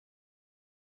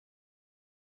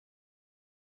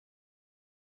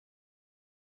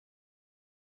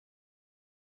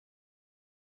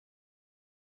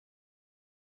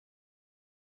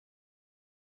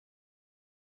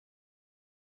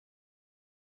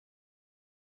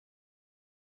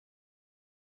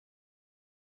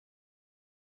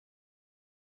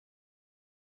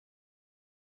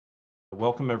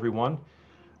Welcome everyone.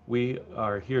 We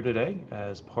are here today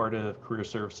as part of Career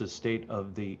Services State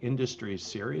of the Industry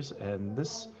series, and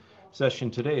this session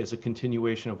today is a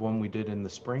continuation of one we did in the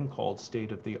spring called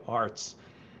State of the Arts.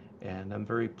 And I'm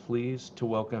very pleased to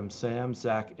welcome Sam,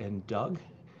 Zach, and Doug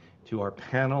to our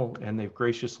panel, and they've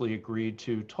graciously agreed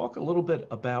to talk a little bit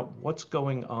about what's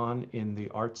going on in the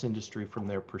arts industry from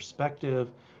their perspective,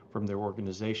 from their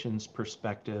organization's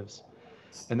perspectives.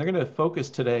 And they're going to focus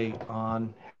today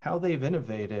on how they've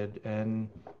innovated and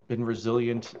been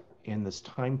resilient in this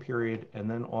time period, and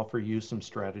then offer you some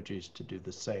strategies to do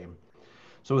the same.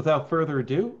 So without further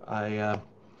ado, I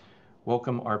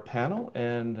welcome our panel,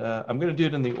 and I'm going to do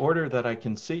it in the order that I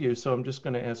can see you. So I'm just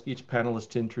going to ask each panelist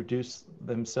to introduce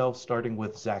themselves, starting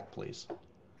with Zach, please.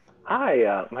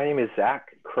 Hi, my name is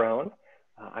Zach Crone.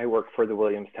 I work for the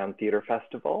Williamstown Theater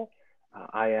Festival.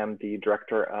 I am the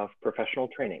Director of Professional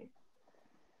Training.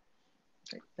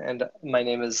 And my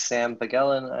name is Sam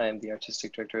Bagellin. I am the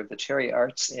Artistic Director of the Cherry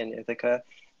Arts in Ithaca.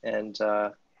 And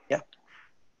yeah.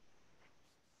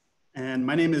 And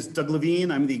my name is Doug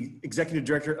Levine. I'm the Executive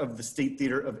Director of the State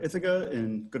Theater of Ithaca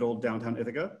in good old downtown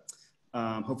Ithaca.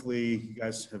 Hopefully you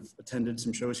guys have attended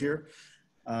some shows here.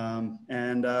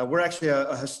 We're actually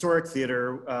a historic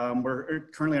theater. We're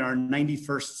currently in our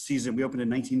 91st season. We opened in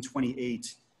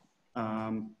 1928.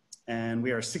 And we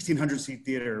are a 1,600 seat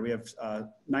theater. We have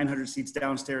 900 seats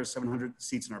downstairs, 700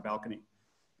 seats in our balcony.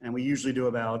 And we usually do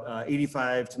about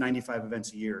 85 to 95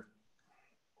 events a year.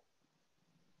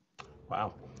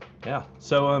 Wow. Yeah.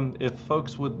 So if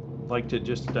folks would like to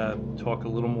just talk a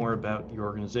little more about your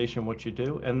organization, what you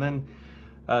do, and then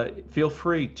feel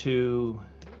free to,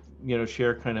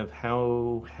 share kind of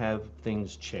how have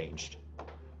things changed.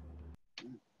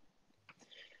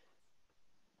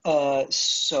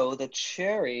 So the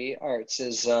Cherry Arts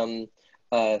is a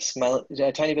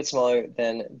tiny bit smaller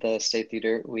than the State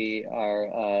Theater. We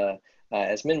are,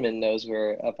 as Min knows,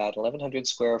 we're about 1,100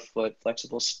 square foot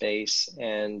flexible space,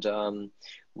 and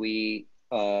we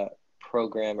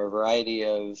program a variety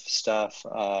of stuff,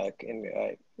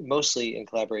 mostly in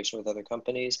collaboration with other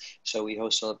companies. So we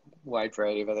host a wide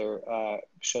variety of other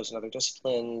shows in other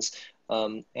disciplines,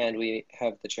 and we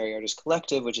have the Cherry Artist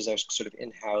Collective, which is our sort of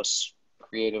in-house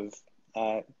creative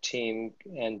team,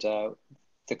 and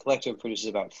the collective produces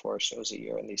about 4 shows a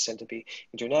year, and these tend to be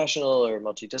international or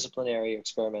multidisciplinary, or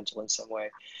experimental in some way.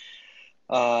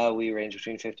 We range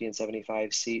between 50 and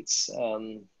 75 seats,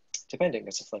 depending.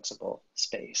 It's a flexible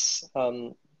space.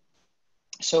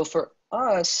 So for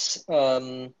us,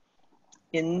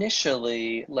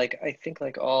 initially, I think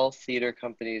like all theater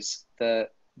companies, the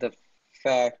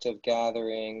fact of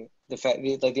gathering,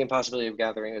 the impossibility of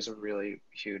gathering is a really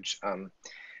huge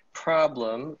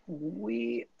problem.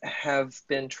 We have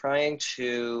been trying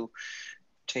to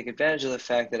take advantage of the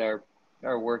fact that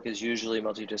our work is usually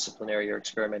multidisciplinary or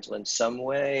experimental in some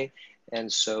way.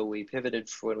 And so we pivoted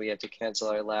for when we had to cancel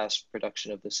our last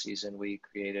production of the season. We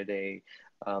created a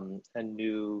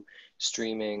new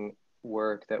streaming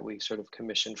work that we sort of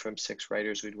commissioned from 6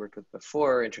 writers we'd worked with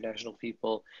before, international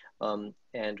people, and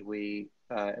we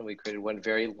created one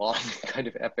very long kind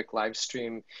of epic live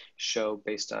stream show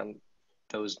based on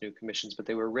those new commissions, but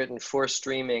they were written for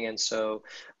streaming, and so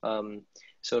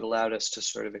it allowed us to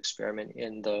sort of experiment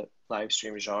in the live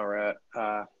stream genre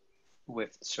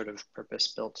with sort of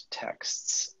purpose-built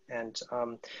texts, and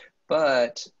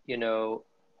but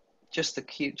just the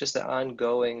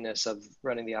ongoingness of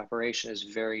running the operation is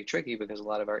very tricky, because a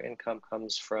lot of our income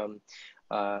comes from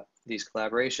these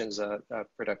collaborations,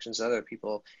 productions that other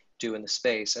people do in the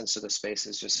space. And so the space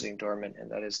is just sitting dormant, and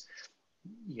that is,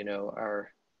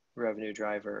 our revenue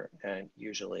driver, and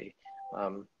usually,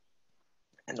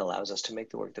 and allows us to make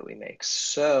the work that we make.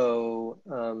 So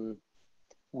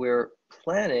we're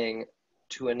planning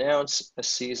to announce a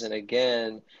season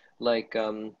again,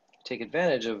 take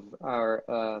advantage of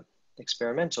our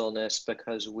experimentalness,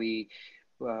 because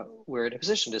we're in a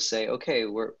position to say, okay,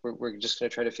 we're just going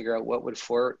to try to figure out what would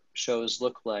 4 shows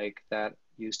look like that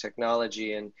use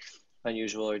technology in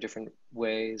unusual or different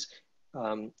ways,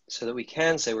 so that we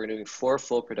can say we're doing 4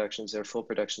 full productions. They're full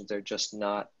productions. They're just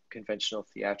not conventional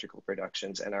theatrical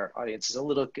productions, and our audience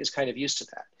is kind of used to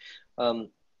that.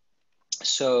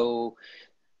 So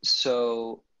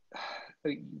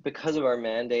because of our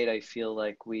mandate, I feel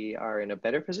like we are in a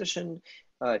better position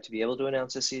to be able to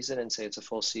announce a season and say it's a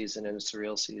full season and it's a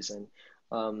real season.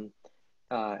 And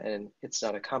it's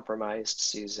not a compromised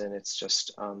season. It's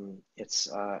just, it's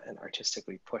an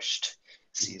artistically pushed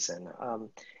season.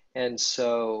 And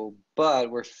so,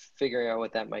 but we're figuring out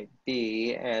what that might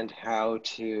be and how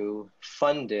to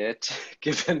fund it,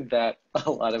 given that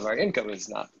a lot of our income is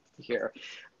not here.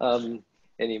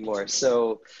 anymore.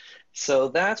 So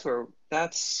that's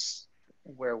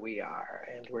where we are,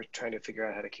 and we're trying to figure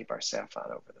out how to keep our staff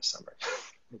on over the summer,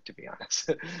 to be honest.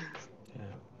 Yeah.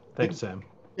 Thanks, Sam.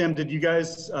 Sam, did you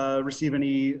guys receive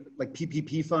any like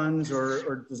PPP funds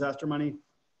or disaster money?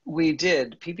 We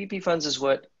did. PPP funds is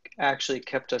what actually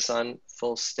kept us on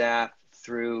full staff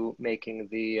through making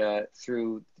the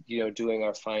doing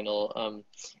our final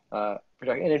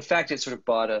production. And in fact, it sort of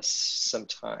bought us some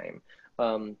time.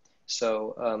 But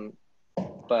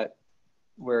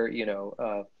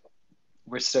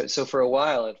so for a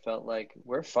while it felt like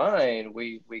we're fine.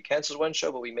 We canceled one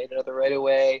show, but we made another right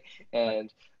away,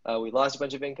 and we lost a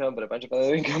bunch of income, but a bunch of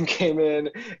other income came in,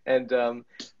 and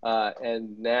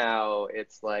now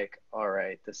it's like, all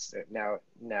right, now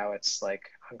it's like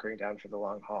hunkering down for the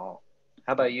long haul.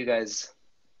 How about you guys?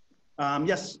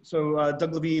 Yes, so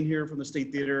Doug Levine here from the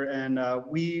State Theater, and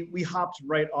we hopped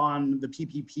right on the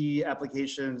PPP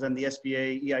applications and the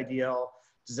SBA EIDL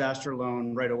disaster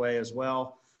loan right away as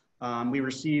well. We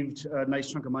received a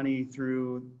nice chunk of money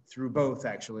through both,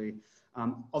 actually.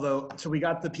 So we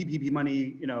got the PPP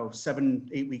money,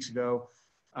 7-8 weeks ago,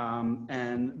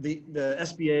 and the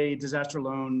SBA disaster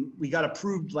loan, we got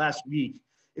approved last week.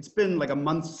 It's been like a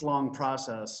months-long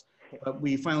process, but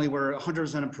we finally were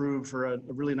 100% approved for a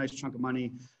really nice chunk of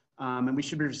money, and we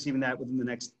should be receiving that within the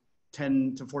next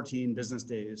 10 to 14 business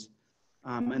days,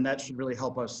 and that should really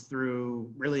help us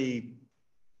through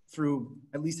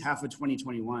at least half of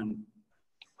 2021.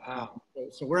 Wow.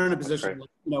 So we're in a position,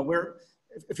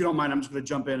 if you don't mind, I'm just going to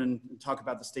jump in and talk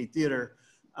about the State Theater.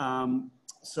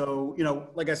 So,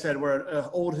 like I said, we're an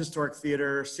old historic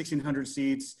theater, 1,600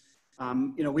 seats.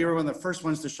 We were one of the first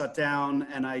ones to shut down,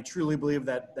 and I truly believe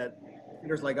that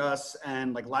theaters like us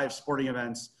and like live sporting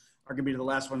events are going to be the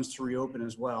last ones to reopen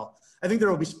as well. I think there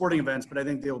will be sporting events, but I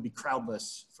think they will be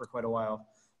crowdless for quite a while.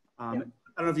 I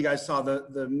don't know if you guys saw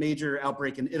the major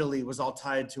outbreak in Italy was all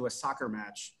tied to a soccer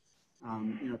match.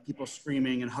 People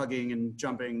screaming and hugging and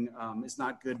jumping is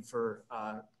not good for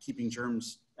keeping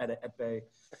germs at bay.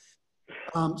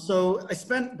 So I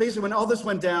spent, basically when all this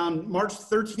went down, March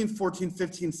 13th, 14th,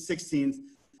 15th,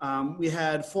 16th, we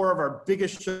had 4 of our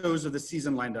biggest shows of the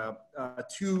season lined up,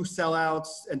 2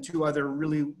 sellouts and 2 other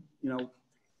really,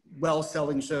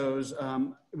 well-selling shows.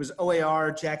 It was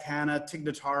OAR, Jack Hanna, Tig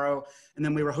Notaro, and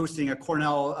then we were hosting a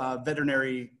Cornell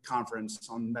veterinary conference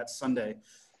on that Sunday.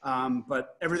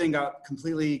 But everything got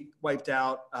completely wiped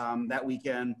out that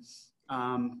weekend.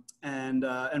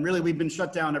 And really we've been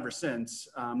shut down ever since,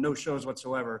 no shows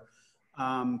whatsoever.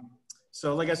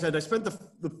 So like I said, I spent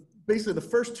basically the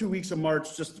first 2 weeks of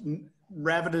March just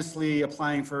ravenously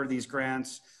applying for these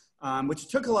grants, which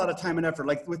took a lot of time and effort.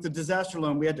 Like with the disaster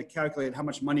loan, we had to calculate how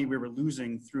much money we were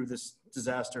losing through this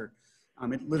disaster.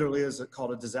 It literally is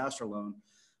called a disaster loan.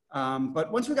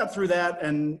 But once we got through that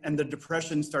and the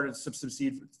depression started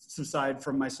to subside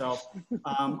from myself,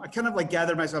 I kind of like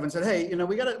gathered myself and said, hey,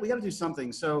 we gotta do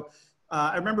something. So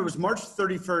I remember it was March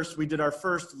 31st, we did our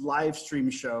first live stream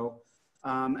show.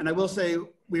 And I will say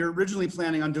we were originally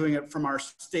planning on doing it from our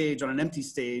stage on an empty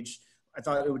stage. I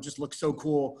thought it would just look so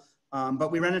cool.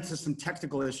 But we ran into some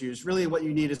technical issues. Really what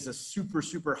you need is a super,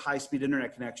 super high speed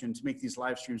internet connection to make these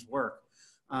live streams work.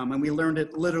 And we learned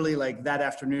it literally like that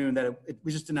afternoon that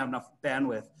we just didn't have enough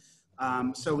bandwidth.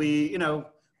 So we,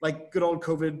 like good old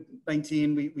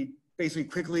COVID-19, we basically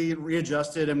quickly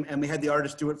readjusted and we had the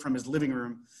artist do it from his living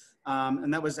room.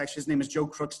 And that was actually, his name is Joe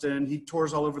Crookston. He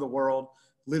tours all over the world,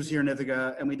 lives here in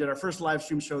Ithaca. And we did our first live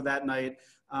stream show that night.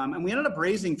 And we ended up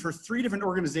raising for 3 different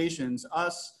organizations,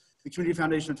 us, the Community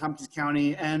Foundation of Tompkins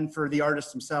County, and for the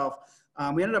artist himself.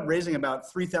 We ended up raising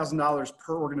about $3,000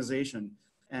 per organization.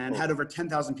 And had over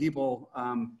 10,000 people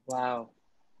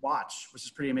watch, which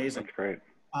is pretty amazing. That's great.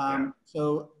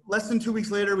 So less than 2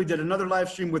 weeks later, we did another live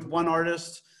stream with one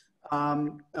artist.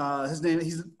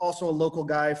 He's also a local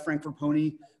guy, Frank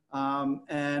Raponi.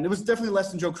 And it was definitely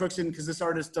less than Joe Crookston because this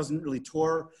artist doesn't really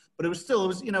tour, but it was,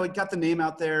 it got the name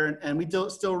out there and we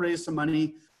still raised some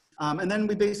money. And then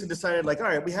we basically decided like, all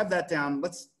right, we have that down.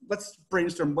 Let's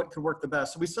brainstorm what could work the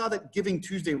best. So we saw that Giving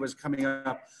Tuesday was coming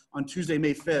up on Tuesday,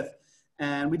 May 5th.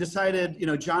 And we decided,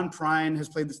 John Prine has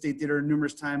played the State Theater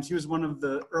numerous times. He was one of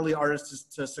the early artists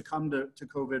to succumb to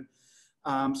COVID.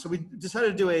 So we decided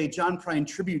to do a John Prine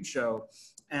tribute show.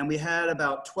 And we had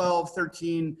about 12,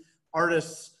 13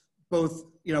 artists, both,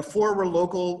 4 were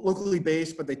locally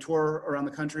based, but they tour around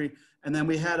the country. And then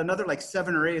we had another like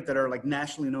 7 or 8 that are like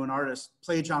nationally known artists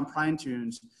play John Prine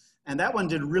tunes. And that one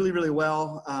did really, really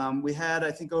well. We had,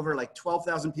 I think, over like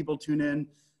 12,000 people tune in,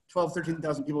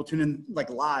 13,000 people tune in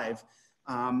like live.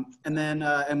 And then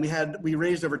we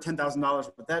raised over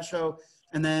 $10,000 with that show.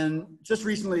 And then just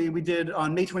recently we did,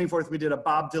 on May 24th, we did a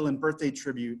Bob Dylan birthday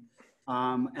tribute.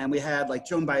 And we had like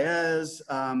Joan Baez,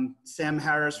 Sam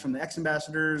Harris from the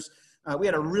X-Ambassadors. We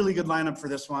had a really good lineup for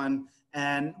this one.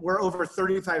 And we're over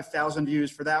 35,000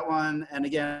 views for that one. And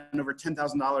again, over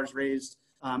 $10,000 raised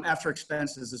after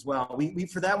expenses as well.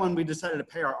 For that one, we decided to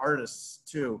pay our artists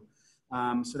too.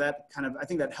 So that kind of, I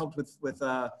think that helped with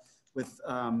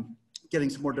getting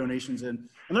some more donations in.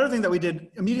 Another thing that we did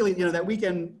immediately, that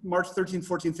weekend, March 13th,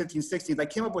 14th, 15th, 16th, I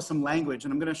came up with some language,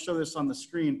 and I'm going to show this on the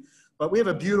screen, but we have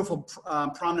a beautiful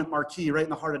prominent marquee right in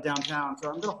the heart of downtown. So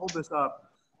I'm going to hold this up.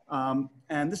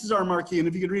 And this is our marquee, and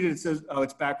if you could read it, it says, oh,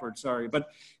 it's backwards, sorry. But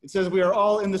it says, we are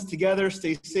all in this together,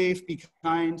 stay safe, be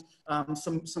kind,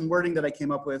 some wording that I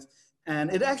came up with.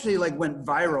 And it actually went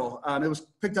viral. It was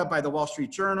picked up by the Wall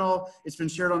Street Journal. It's been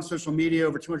shared on social media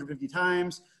over 250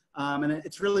 times. And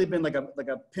it's really been like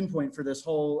a pinpoint for this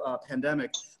whole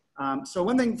pandemic. So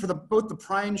one thing for both the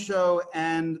Prine show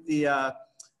and the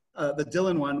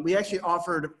Dylan one, we actually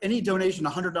offered any donation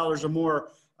 $100 or more.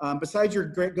 Besides your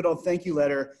great good old thank you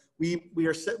letter, we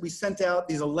sent out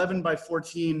these 11 by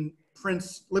 14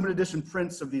 prints, limited edition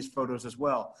prints of these photos as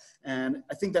well. And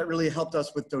I think that really helped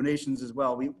us with donations as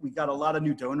well. We got a lot of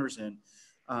new donors in.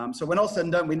 So when all said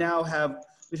and done,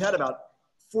 we've had about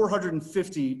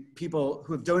 450 people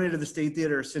who have donated to the State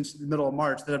Theater since the middle of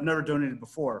March that have never donated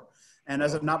before. And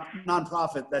as a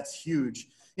nonprofit, that's huge.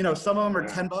 Some of them are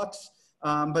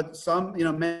 $10, but some,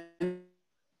 many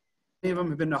of them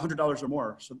have been $100 or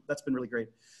more. So that's been really great.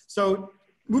 So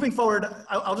moving forward,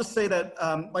 I'll just say that,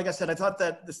 like I said, I thought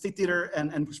that the State Theater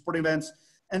and sporting events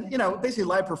and, basically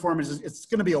live performances, it's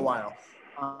going to be a while.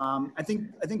 I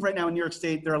think right now in New York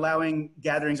State, they're allowing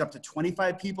gatherings up to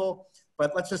 25 people.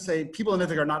 But let's just say people in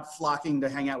Ithaca are not flocking to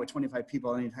hang out with 25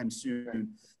 people anytime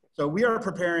soon. So we are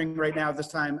preparing right now at this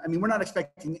time. I mean, we're not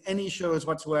expecting any shows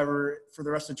whatsoever for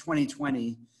the rest of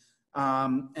 2020.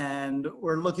 And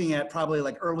we're looking at probably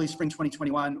early spring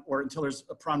 2021 or until there's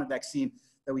a prominent vaccine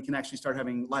that we can actually start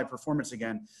having live performance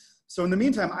again. So in the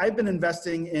meantime, I've been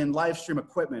investing in live stream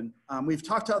equipment. We've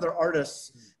talked to other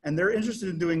artists and they're interested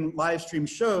in doing live stream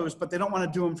shows, but they don't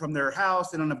want to do them from their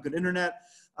house. They don't have good internet.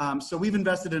 So we've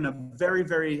invested in a very,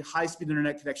 very high-speed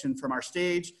internet connection from our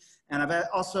stage. And I've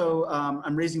also,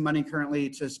 I'm raising money currently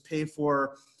to pay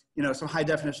for, some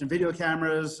high-definition video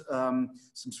cameras,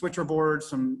 some switcher boards,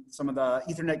 some of the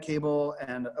Ethernet cable,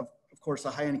 and of course,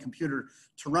 a high-end computer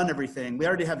to run everything. We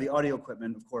already have the audio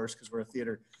equipment, of course, because we're a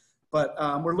theater. But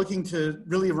we're looking to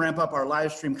really ramp up our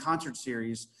live stream concert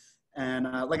series. And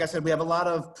like I said, we have a lot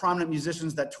of prominent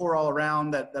musicians that tour all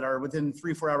around that are within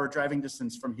 3-4 hour driving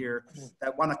distance from here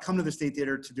that want to come to the State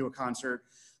Theater to do a concert.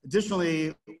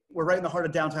 Additionally, we're right in the heart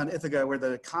of downtown Ithaca where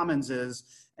the Commons is,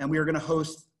 and we are going to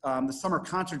host the summer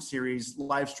concert series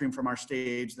live stream from our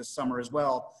stage this summer as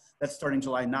well. That's starting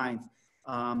July 9th.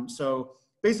 So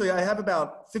basically, I have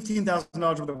about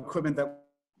 $15,000 worth of equipment that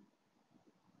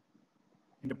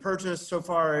to purchase. So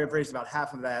far, I've raised about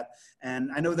half of that.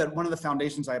 And I know that one of the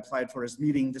foundations I applied for is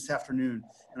meeting this afternoon.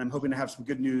 And I'm hoping to have some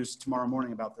good news tomorrow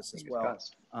morning about this as well.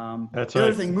 That's the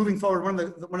other thing, moving forward, one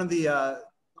of the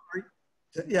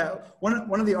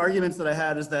arguments that I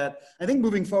had is that I think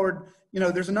moving forward,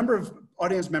 there's a number of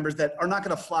audience members that are not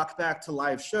going to flock back to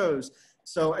live shows.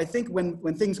 So I think when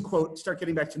things, quote, start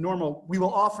getting back to normal, we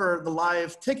will offer the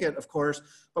live ticket, of course,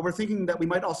 but we're thinking that we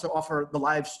might also offer the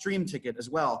live stream ticket as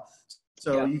well.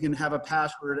 So you can have a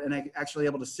password and actually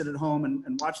able to sit at home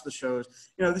and watch the shows.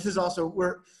 This is also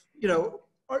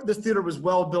this theater was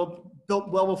built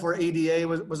well before ADA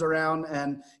was around.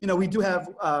 And, we do have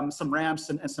some ramps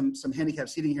and some handicap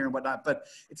seating here and whatnot, but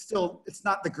it's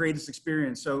not the greatest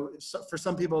experience. So for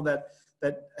some people that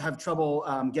have trouble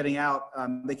getting out,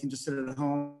 they can just sit at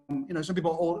home. Some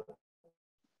people old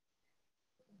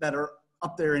that are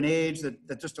up there in age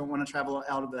that just don't want to travel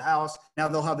out of the house. Now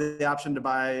they'll have the option to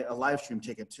buy a live stream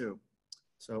ticket too.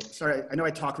 So sorry, I know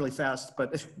I talk really fast,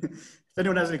 but if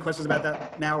anyone has any questions about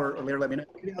that now or later, let me know.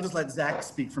 I'll just let Zach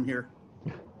speak from here.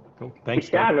 Cool. Thanks.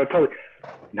 Yeah, no, totally.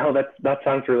 No, that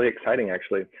sounds really exciting,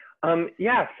 actually.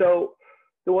 So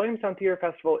the Williamstown Theater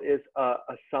Festival is a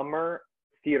summer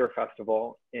theater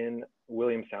festival in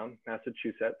Williamstown,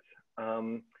 Massachusetts.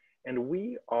 And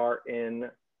we are in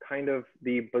kind of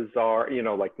the bizarre,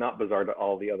 not bizarre to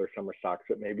all the other summer stocks,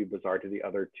 but maybe bizarre to the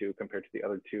other two compared to the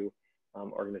other two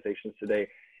organizations today,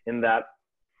 in that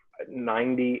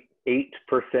 98%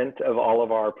 of all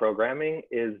of our programming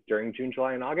is during June,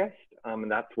 July, and August. And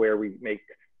that's where we make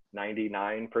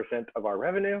 99% of our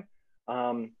revenue.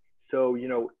 So,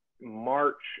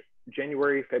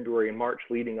 January, February, and March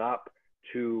leading up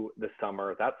to the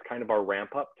summer, that's kind of our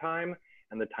ramp up time.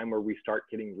 and the time where we start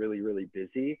getting really, really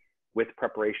busy with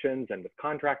preparations and with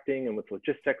contracting and with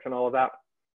logistics and all of that.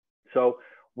 So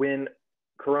when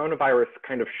coronavirus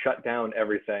kind of shut down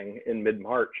everything in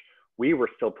mid-March, we were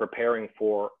still preparing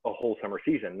for a whole summer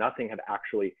season. Nothing had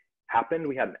actually happened.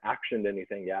 We hadn't actioned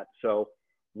anything yet. So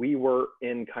we were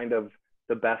in kind of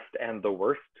the best and the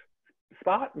worst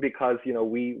spot because, you know,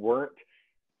 we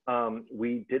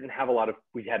didn't have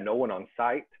we had no one on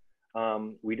site.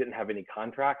 We didn't have any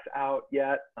contracts out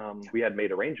yet. We had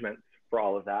made arrangements for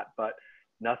all of that, but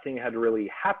nothing had really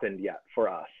happened yet for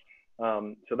us.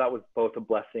 So that was both a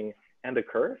blessing and a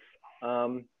curse.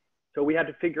 So we had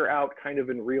to figure out kind of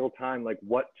in real time, like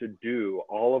what to do.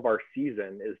 All of our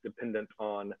season is dependent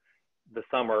on the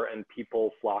summer and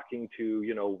people flocking to,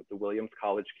 you know, the Williams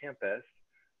College campus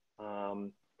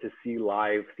to see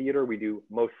live theater. We do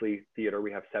mostly theater.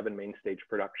 We have 7 main stage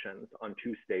productions on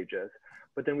 2 stages,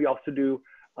 but then we also do,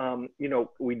 you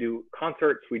know, we do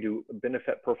concerts, we do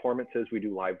benefit performances, we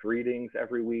do live readings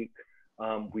every week.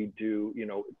 We do, you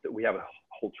know, we have a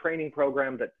whole training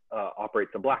program that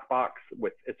operates a black box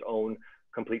with its own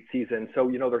complete season. So,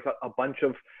 you know, there's a bunch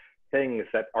of things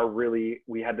that are really,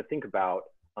 we had to think about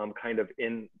kind of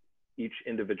in each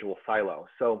individual silo.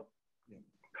 So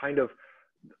kind of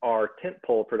our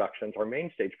tentpole productions, our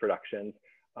main stage productions,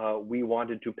 we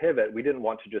wanted to pivot. We didn't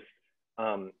want to just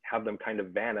have them kind of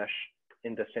vanish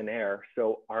into thin air.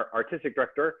 So our artistic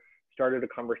director started a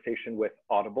conversation with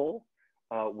Audible,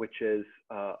 which is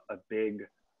a big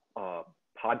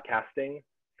podcasting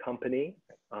company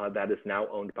that is now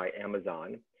owned by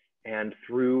Amazon. And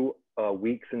through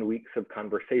weeks and weeks of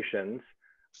conversations,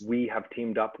 we have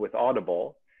teamed up with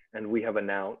Audible, and we have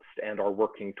announced and are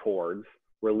working towards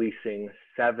releasing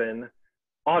 7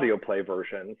 audio play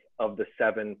versions of the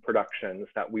 7 productions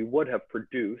that we would have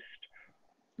produced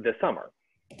this summer.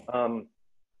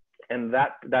 And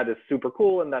that is super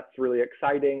cool, and that's really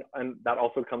exciting. And that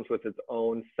also comes with its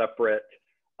own separate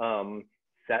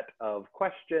set of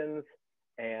questions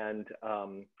and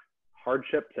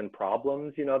hardships and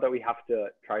problems, you know, that we have to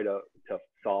try to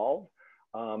solve.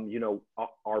 You know,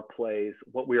 our plays,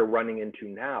 what we are running into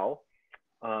now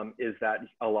is that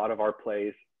a lot of our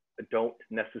plays don't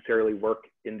necessarily work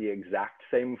in the exact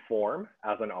same form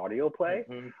as an audio play.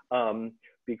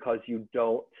 Because you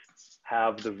don't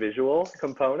have the visual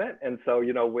component. And so,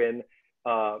 you know, when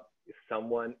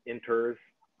someone enters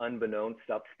unbeknownst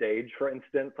upstage, for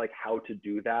instance, like how to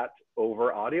do that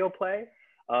over audio play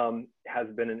has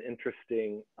been an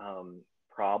interesting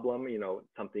problem, you know,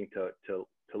 something to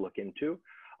look into.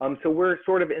 So we're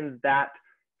sort of in that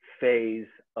phase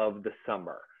of the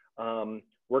summer.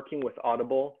 Working with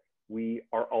Audible, we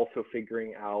are also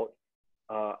figuring out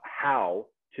how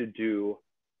to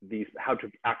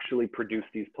actually produce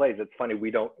these plays. It's funny,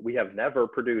 we have never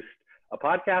produced a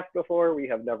podcast before. We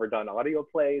have never done audio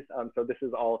plays. So this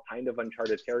is all kind of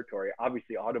uncharted territory.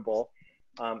 Obviously Audible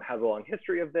has a long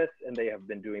history of this, and they have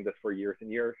been doing this for years and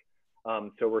years.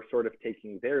 So we're sort of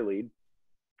taking their lead.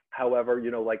 However,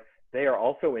 you know, like they are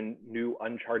also in new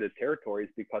uncharted territories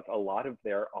because a lot of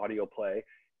their audio play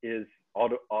is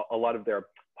a lot of their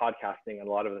podcasting and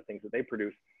a lot of the things that they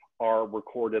produce are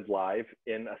recorded live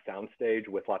in a soundstage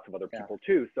with lots of other people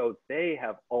too. So they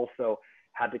have also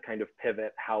had to kind of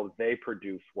pivot how they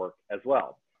produce work as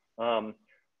well.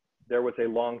 There was a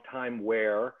long time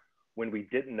where when we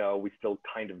didn't know, we still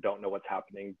kind of don't know what's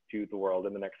happening to the world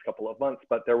in the next couple of months,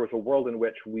 but there was a world in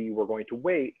which we were going to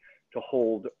wait to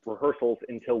hold rehearsals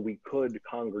until we could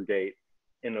congregate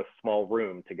in a small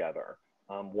room together.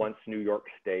 Once New York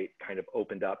State kind of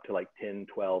opened up to like 10,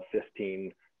 12,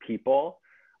 15 people.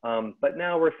 But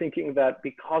now we're thinking that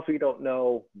because we don't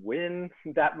know when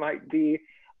that might be,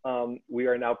 we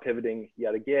are now pivoting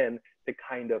yet again to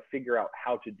kind of figure out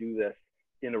how to do this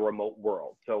in a remote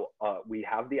world. So we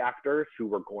have the actors who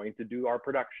were going to do our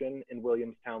production in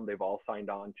Williamstown. They've all signed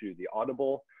on to the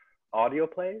Audible audio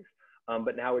plays.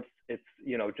 But now it's,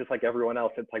 you know, just like everyone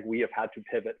else, it's like we have had to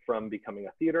pivot from becoming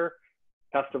a theater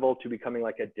festival to becoming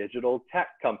like a digital tech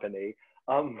company.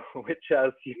 Which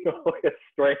is, you know, is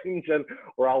strange, and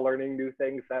we're all learning new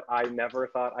things that I never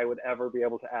thought I would ever be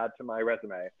able to add to my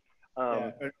resume.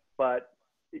 But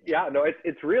yeah, no,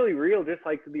 it's really real. Just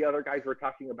like the other guys were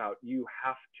talking about, you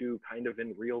have to kind of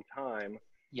in real time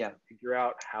figure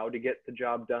out how to get the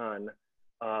job done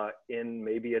in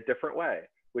maybe a different way,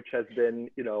 which has been,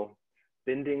 you know,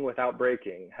 bending without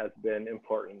breaking has been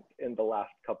important in the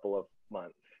last couple of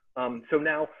months. So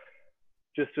now,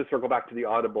 just to circle back to the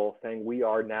Audible thing, we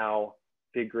are now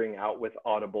figuring out with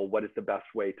Audible what is the best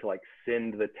way to like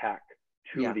send the tech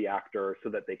to the actor so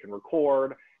that they can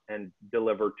record and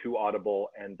deliver to Audible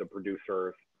and the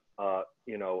producers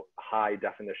you know, high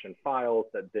definition files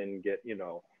that then get, you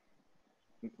know,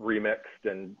 remixed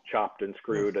and chopped and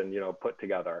screwed and, you know, put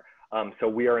together. So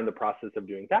we are in the process of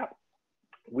doing that.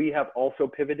 We have also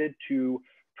pivoted to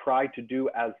try to do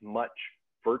as much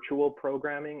virtual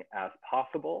programming as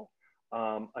possible.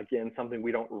 Again, something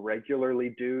we don't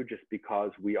regularly do just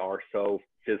because we are so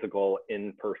physical,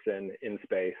 in person, in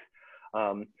space.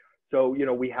 So, you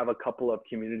know, we have a couple of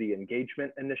community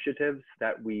engagement initiatives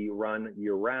that we run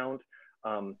year round.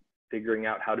 Figuring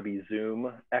out how to be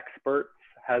Zoom experts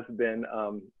has been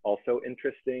also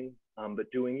interesting, but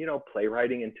doing, you know,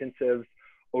 playwriting intensives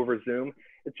over Zoom,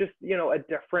 it's just, you know, a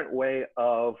different way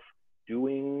of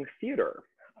doing theater.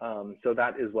 So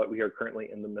that is what we are currently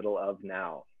in the middle of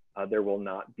now. There will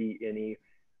not be any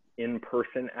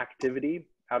in-person activity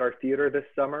at our theater this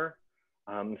summer.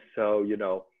 So, you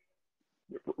know,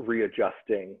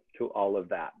 readjusting to all of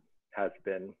that has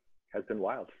been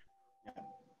wild.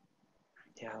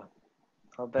 Yeah,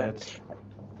 I'll bet.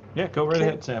 Yeah, go right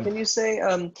ahead, Sam. Can you say,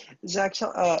 Zach?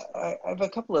 I have a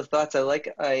couple of thoughts.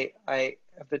 I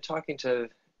have been talking to.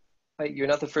 You're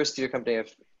not the first theater company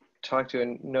I've talked to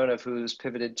and known of who's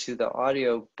pivoted to the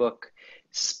audiobook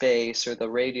space or the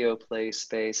radio play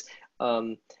space.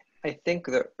 I think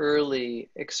the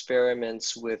early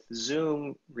experiments with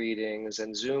Zoom readings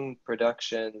and Zoom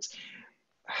productions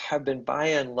have been by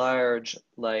and large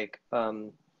like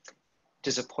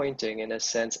disappointing in a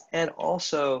sense. And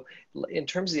also in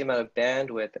terms of the amount of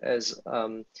bandwidth, as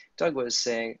Doug was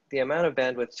saying, the amount of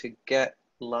bandwidth to get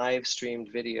live streamed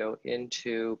video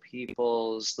into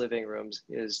people's living rooms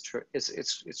is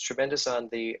it's tremendous on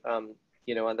the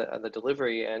you know, on the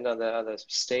delivery end, on the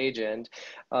stage end,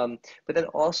 but then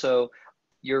also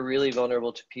you're really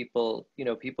vulnerable to people. You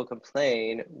know, people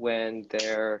complain when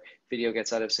their video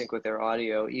gets out of sync with their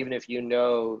audio, even if you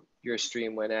know your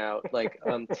stream went out. Like,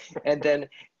 and then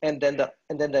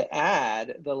the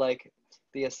ad,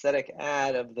 the aesthetic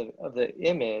ad of the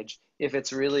image, if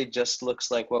it's really just looks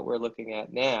like what we're looking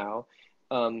at now,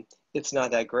 it's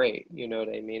not that great. You know what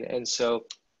I mean? And so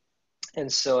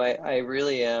I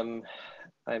really am.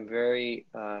 I'm very.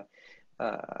 I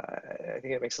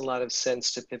think it makes a lot of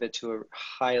sense to pivot to a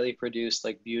highly produced,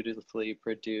 like beautifully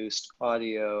produced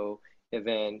audio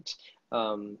event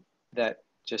that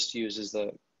just uses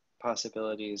the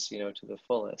possibilities, you know, to the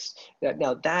fullest.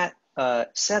 Now that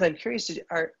said, I'm curious,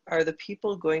 are the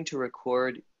people going to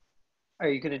record? Are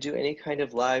you going to do any kind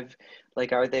of live,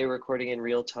 like, are they recording in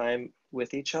real time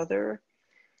with each other?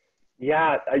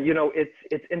 Yeah, you know,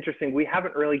 it's interesting. We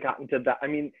haven't really gotten to that. I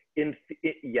mean,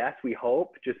 yes, we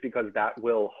hope, just because that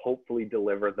will hopefully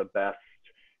deliver the best,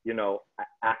 you know,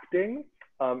 acting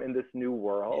in this new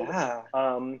world. Yeah.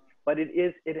 But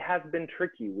it has been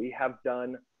tricky. We have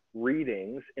done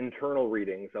readings, internal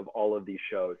readings of all of these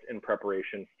shows in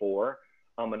preparation for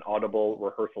an Audible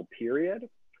rehearsal period.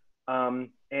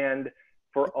 And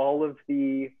for all of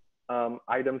the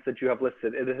items that you have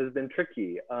listed, it has been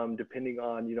tricky, depending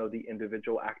on, you know, the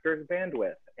individual actor's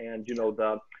bandwidth and, you know,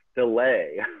 the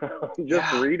delay.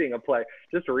 Reading a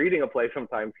play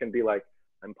sometimes can be like,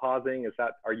 I'm pausing. Is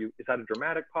that a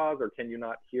dramatic pause, or can you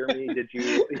not hear me? Did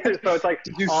you? So it's like,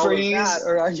 did you freeze,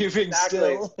 or are you being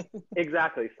still?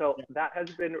 Exactly. So that has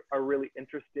been a really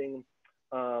interesting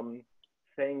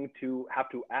thing to have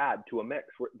to add to a mix,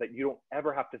 that you don't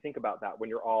ever have to think about that when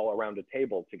you're all around a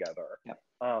table together.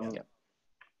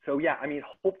 So yeah, I mean,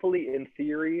 hopefully in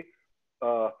theory,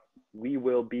 we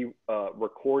will be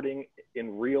recording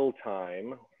in real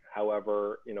time.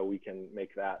 However, you know, we can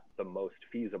make that the most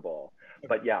feasible.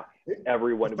 But yeah,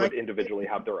 everyone would individually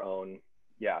have their own.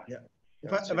 Yeah.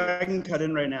 If I can cut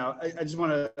in right now, I just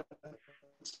want to.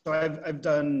 So I've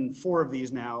done 4 of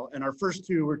these now, and our first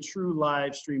 2 were true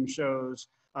live stream shows.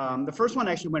 The first one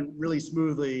actually went really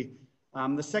smoothly.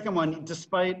 The second one,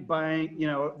 despite buying, you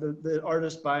know, the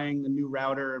artist buying the new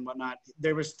router and whatnot,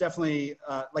 there was definitely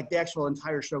like the actual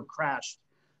entire show crashed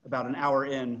about an hour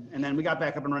in, and then we got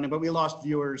back up and running, but we lost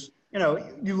viewers. You know,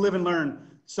 you live and learn.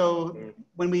 So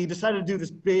when we decided to do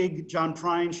this big John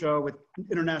Prine show with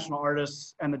international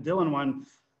artists and the Dylan one,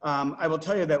 I will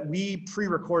tell you that we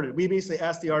pre-recorded. We basically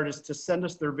asked the artists to send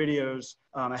us their videos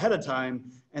ahead of time,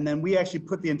 and then we actually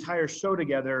put the entire show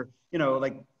together, you know,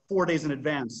 like 4 days in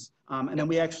advance. And then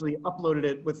we actually uploaded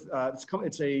it with,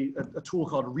 it's a tool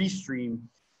called Restream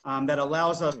that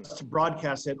allows us to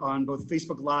broadcast it on both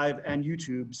Facebook Live and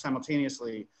YouTube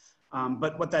simultaneously.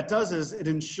 But what that does is it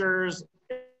ensures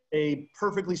a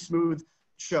perfectly smooth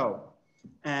show.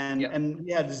 And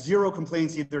we had 0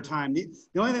 complaints either time. The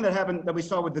only thing that happened that we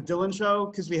saw with the Dylan show,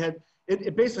 because we had,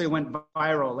 it basically went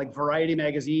viral, like Variety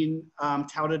magazine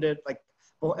touted it, like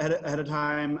ahead of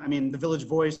time. I mean, the Village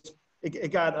Voice,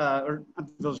 it got, or not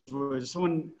the Village Voice,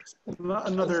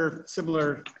 another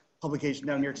similar publication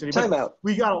down in New York City. Time But out.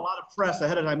 we got a lot of press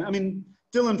ahead of time. I mean,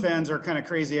 Dylan fans are kind of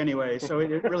crazy anyway, so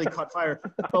it really caught fire.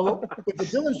 But with the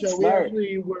Dylan show, we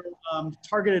actually were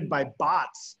targeted by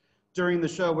bots during the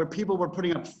show where people were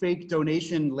putting up fake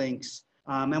donation links.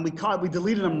 And we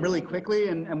deleted them really quickly,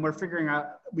 and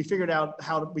we figured out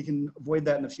how we can avoid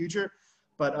that in the future.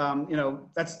 But you know,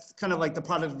 that's kind of like the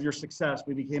product of your success.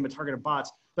 We became a target of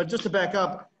bots. But just to back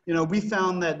up, you know, we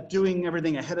found that doing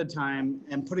everything ahead of time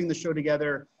and putting the show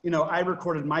together, you know, I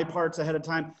recorded my parts ahead of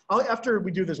time. After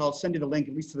we do this, I'll send you the link,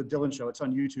 at least to the Dylan show. It's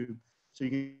on YouTube, so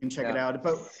you can check it out.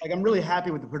 But like, I'm really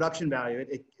happy with the production value.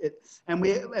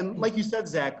 And like you said,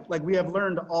 Zach, like we have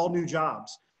learned all new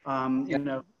jobs, you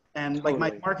know, and like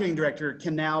my marketing director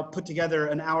can now put together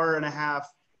an 1.5-hour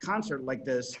concert like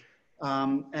this.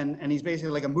 And he's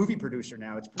basically like a movie producer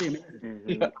now. It's pretty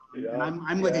amazing. And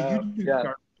I'm like a YouTube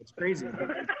star. It's crazy.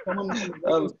 But someone in the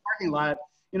Wegmans parking lot,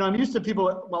 you know, I'm used to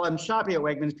people, while I'm shopping at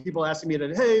Wegmans, people asking me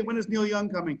that, hey, when is Neil Young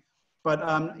coming? But,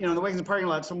 you know, in the Wegmans parking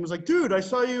lot, someone was like, dude, I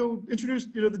saw you introduce,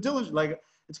 you know, the Dylan, like,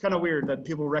 it's kind of weird that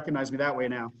people recognize me that way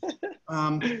now.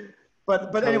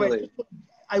 But anyway,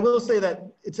 I will say that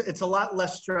it's a lot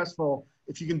less stressful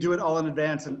if you can do it all in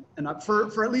advance. And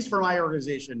for at least for my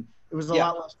organization, it was a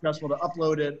lot less stressful to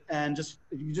upload it, and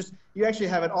you actually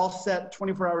have it all set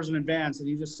 24 hours in advance, and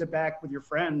you just sit back with your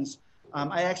friends.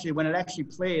 When it actually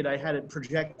played, I had it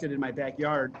projected in my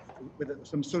backyard with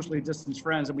some socially distanced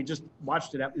friends, and we just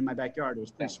watched it in my backyard. It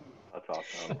was pretty sweet. That's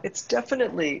awesome. It's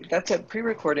definitely,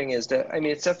 pre-recording is I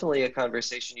mean, it's definitely a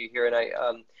conversation you hear,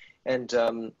 and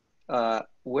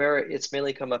where it's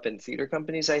mainly come up in theater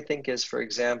companies, I think, is, for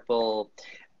example,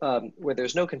 where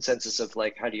there's no consensus of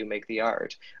like, how do you make the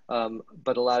art?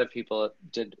 But a lot of people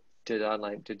did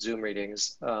Zoom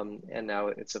readings, and now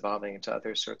it's evolving into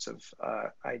other sorts of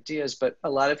ideas. But a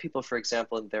lot of people, for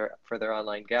example, for their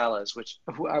online galas, which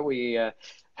we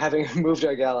having moved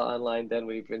our gala online, then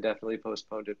we've indefinitely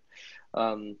postponed it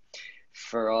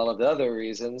for all of the other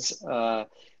reasons.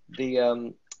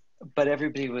 But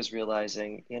everybody was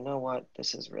realizing, you know what,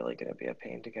 this is really going to be a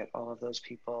pain to get all of those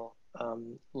people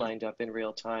lined up in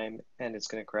real time, and it's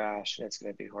going to crash, and it's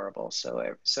going to be horrible.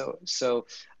 So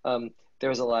there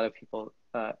was a lot of people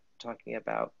talking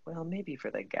about, well, maybe for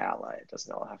the gala, it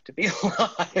doesn't all have to be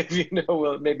live, you know,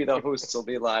 well, maybe the hosts will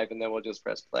be live, and then we'll just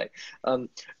press play. And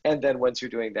then once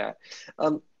you're doing that,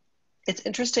 it's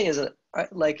interesting, isn't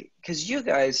it? Like, because you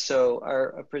guys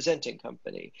are a presenting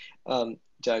company,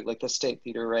 Doug, like the State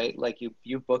Theater, right? Like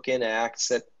you book in acts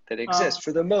that exist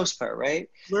for the most part, right?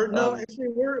 Actually,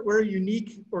 we're a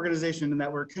unique organization in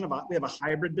that we have a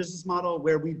hybrid business model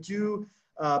where we do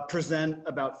present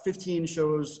about 15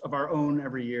 shows of our own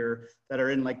every year that are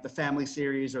in like the family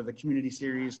series or the community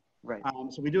series. Right.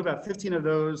 So we do about 15 of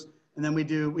those, and then we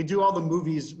do all the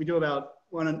movies. We do about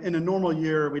in a normal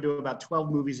year, we do about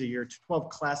 12 movies a year, 12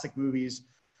 classic movies.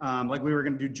 Like we were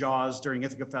going to do Jaws during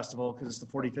Ithaca Festival because it's the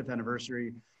 45th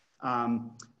anniversary.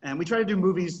 And we try to do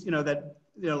movies,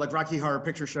 like Rocky Horror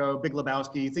Picture Show, Big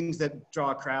Lebowski, things that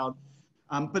draw a crowd.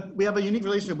 But we have a unique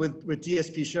relationship with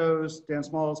DSP Shows, Dan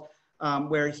Smalls,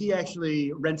 where he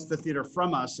actually rents the theater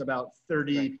from us about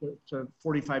 30 to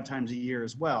 45 times a year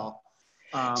as well.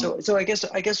 So I guess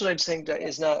what I'm saying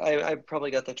is not, I probably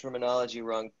got the terminology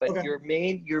wrong, but okay.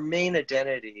 your main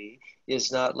identity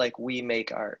is not like we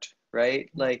make art, right?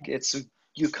 Like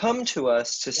you come to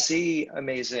us to see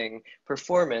amazing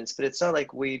performance, but it's not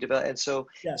like we develop. And so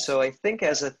I think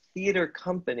as a theater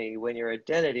company, when your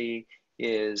identity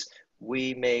is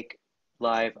we make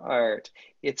live art,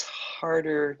 it's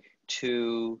harder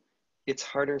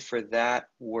for that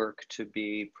work to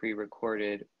be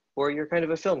pre-recorded. Or you're kind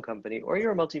of a film company, or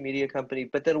you're a multimedia company,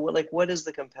 but then what is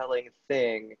the compelling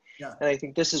thing? Yeah. And I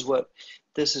think this is what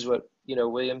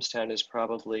Williamstown is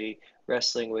probably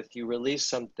wrestling with. You release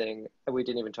something, we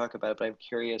didn't even talk about it, but I'm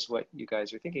curious what you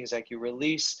guys are thinking. Is like you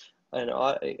release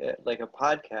like a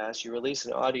podcast, you release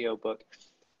an audio book.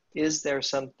 Is there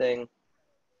something?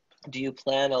 Do you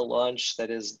plan a launch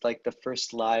that is like the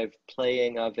first live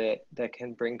playing of it that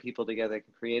can bring people together,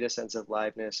 can create a sense of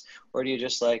liveness, or do you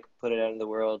just like put it out in the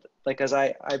world? Like, cause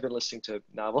I've been listening to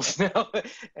novels now,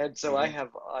 and so I have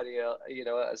audio,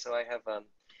 so I have,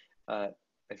 I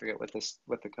forget what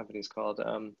the company's called,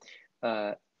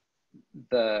 the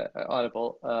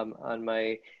Audible, on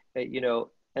my,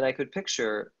 and I could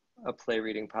picture a play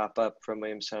reading pop up from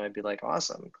Williamstown. I'd be like,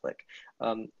 awesome, click.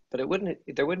 But there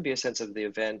wouldn't be a sense of the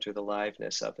event or the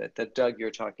liveness of it that Doug,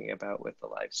 you're talking about with the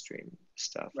live stream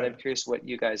stuff. Right. And I'm curious what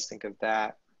you guys think of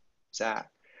that, Zach.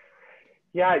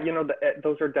 Yeah,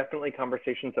 those are definitely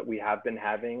conversations that we have been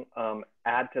having.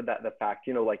 Add to that the fact,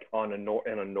 like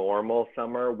in a normal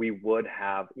summer, we would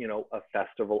have, a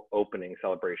festival opening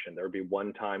celebration. There would be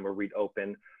one time where we'd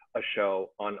open a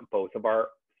show on both of our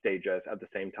stages at the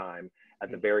same time.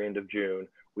 At the very end of June,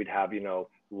 we'd have,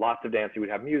 lots of dancing,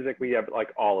 we'd have music, we'd have like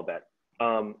all of it.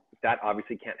 That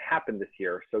obviously can't happen this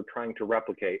year. So trying to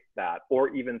replicate that, or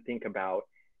even think about,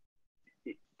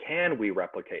 can we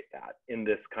replicate that in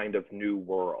this kind of new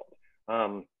world?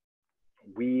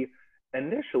 We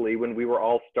initially, when we were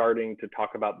all starting to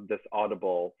talk about this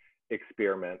Audible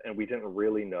experiment and we didn't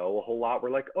really know a whole lot, we're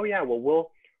like, oh yeah,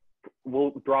 well,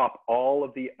 we'll drop all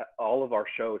of our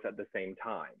shows at the same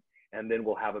time. And then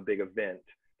we'll have a big event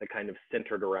that kind of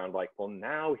centered around like, well,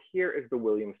 now here is the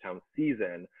Williamstown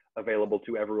season available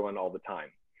to everyone all the time.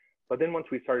 But then once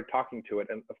we started talking to it,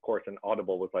 and of course, an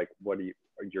Audible was like,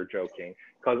 you're joking.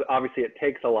 Because obviously it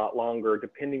takes a lot longer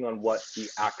depending on what the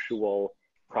actual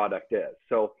product is.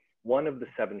 So one of the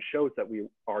 7 shows that we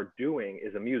are doing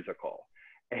is a musical.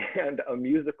 And a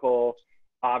musical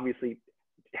obviously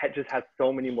just has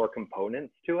so many more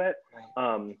components to it.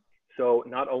 So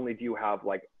not only do you have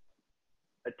like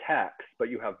a text, but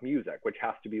you have music, which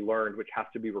has to be learned, which has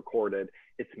to be recorded.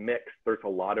 It's mixed. There's a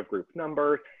lot of group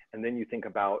numbers. And then you think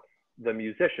about the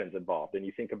musicians involved, and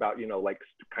you think about, like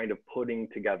kind of putting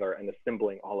together and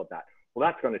assembling all of that. Well,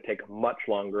 that's going to take much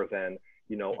longer than,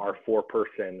 our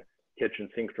 4-person kitchen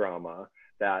sink drama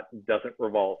that doesn't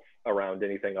revolve around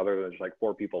anything other than just like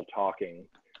 4 people talking.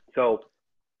 So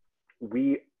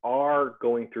we are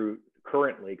going through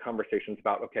currently conversations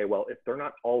about, okay, well, if they're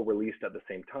not all released at the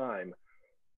same time,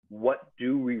 what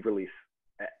do we release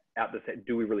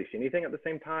do we release anything at the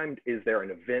same time? Is there an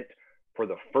event for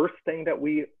the first thing that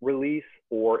we release,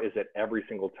 or is it every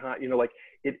single time? Like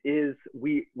it is,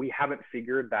 we haven't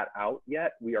figured that out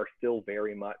yet. We are still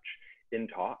very much in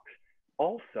talks.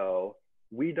 Also,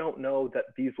 we don't know that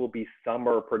these will be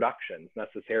summer productions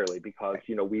necessarily, because,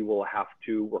 we will have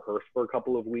to rehearse for a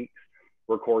couple of weeks.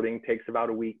 Recording takes about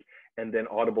a week. And then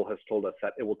Audible has told us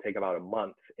that it will take about a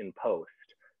month in post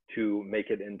to make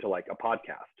it into like a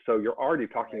podcast. So you're already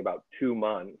talking about 2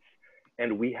 months,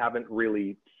 and we haven't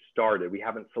really started. We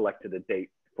haven't selected a date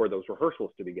for those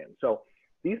rehearsals to begin. So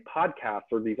these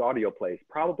podcasts or these audio plays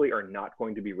probably are not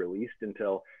going to be released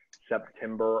until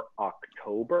September,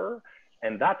 October.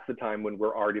 And that's the time when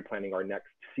we're already planning our next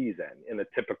season in a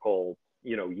typical,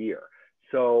 year.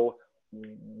 So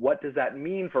what does that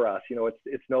mean for us?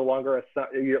 It's no longer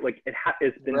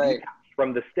it's been detached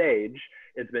from the stage.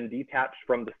 It's been detached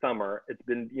from the summer. It's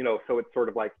been, so it's sort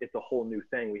of like, it's a whole new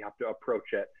thing. We have to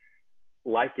approach it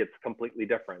like it's completely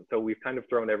different. So we've kind of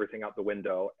thrown everything out the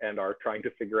window and are trying to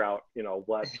figure out,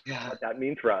 what that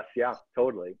means for us. Yeah,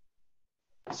 totally.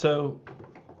 So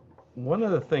one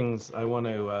of the things I want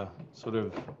to sort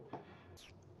of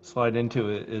slide into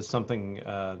is something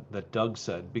that Doug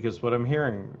said, because what I'm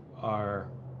hearing are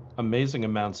amazing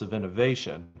amounts of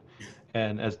innovation.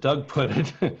 And as Doug put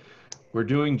it, we're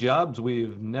doing jobs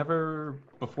we've never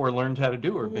before learned how to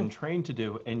do or been trained to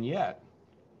do. And yet,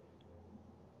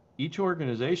 each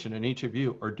organization and each of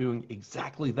you are doing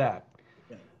exactly that.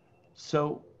 Yeah.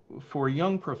 So for a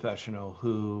young professional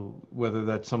who, whether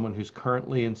that's someone who's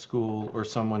currently in school or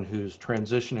someone who's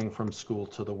transitioning from school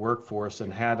to the workforce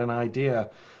and had an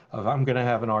idea of, I'm going to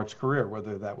have an arts career,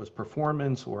 whether that was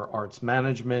performance or arts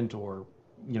management or,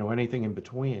 anything in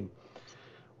between,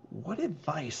 what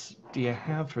advice do you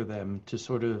have for them to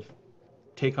sort of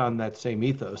take on that same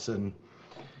ethos and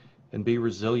be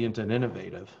resilient and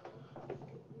innovative?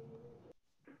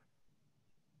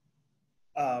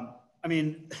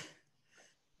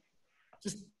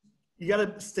 Just you got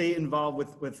to stay involved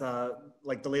with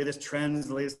like the latest trends,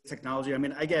 the latest technology.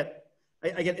 I get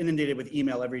inundated with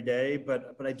email every day,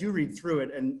 but I do read through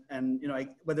it, and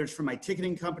whether it's from my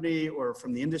ticketing company or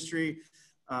from the industry,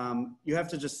 you have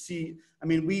to just see.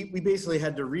 We basically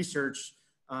had to research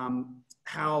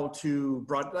how to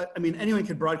anyone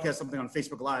could broadcast something on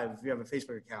Facebook Live if you have a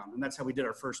Facebook account, and that's how we did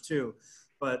our first 2.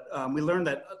 But we learned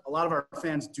that a lot of our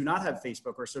fans do not have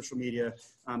Facebook or social media.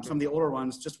 Some of the older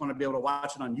ones just want to be able to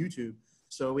watch it on YouTube.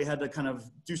 So we had to kind of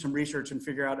do some research and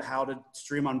figure out how to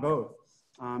stream on both.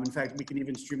 In fact, we can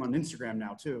even stream on Instagram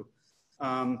now too.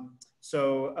 I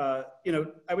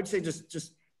would say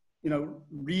just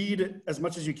read as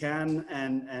much as you can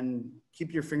and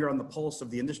keep your finger on the pulse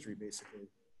of the industry, basically.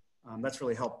 That's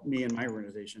really helped me and my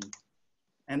organization.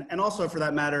 And also, for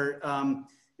that matter,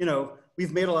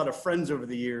 we've made a lot of friends over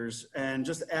the years, and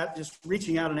just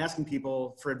reaching out and asking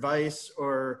people for advice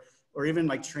or even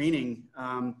like training.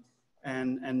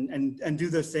 and do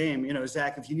the same. You know,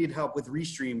 Zach, if you need help with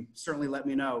Restream, certainly let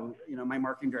me know. You know, my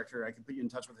marketing director, I can put you in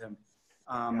touch with him.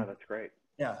 Yeah, that's great.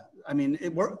 Yeah, I mean,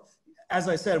 as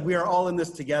I said, we are all in this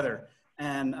together,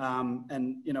 and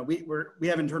you know, we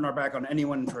haven't turned our back on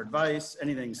anyone for advice,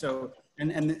 anything. So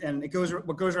and it goes,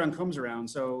 what goes around comes around.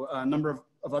 So a number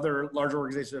of other larger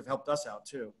organizations have helped us out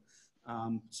too.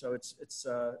 So it's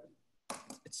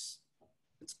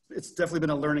definitely been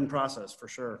a learning process for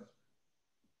sure.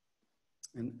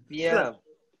 And yeah,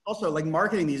 also, like,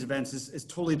 marketing these events is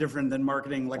totally different than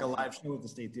marketing like a live show at the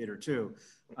State Theater too.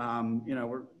 You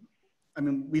know,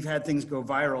 we've had things go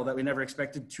viral that we never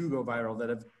expected to go viral that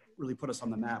have really put us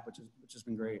on the map, which has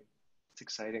been great. it's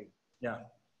exciting. Yeah.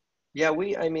 Yeah,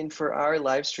 I mean, for our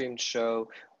live streamed show,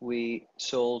 we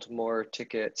sold more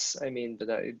tickets. I mean, but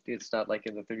it's not like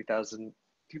in the 30,000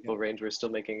 people range. We're still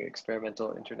making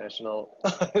experimental international,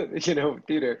 you know,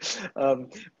 theater.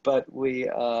 But we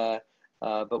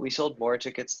sold more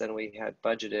tickets than we had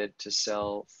budgeted to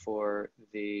sell for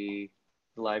the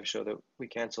live show that we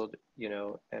canceled, you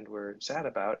know, and we're sad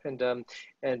about.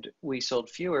 And we sold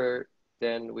fewer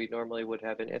than we normally would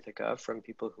have in Ithaca from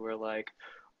people who are like,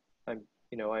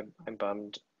 I'm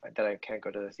bummed that I can't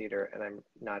go to the theater and I'm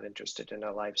not interested in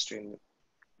a live stream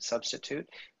substitute.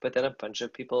 But then a bunch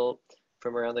of people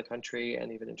from around the country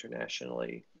and even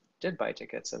internationally did buy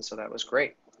tickets. And so that was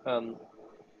great. And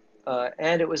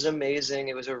it was amazing.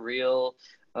 It was a real,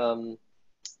 it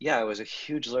was a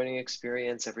huge learning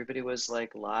experience. Everybody was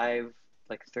like live,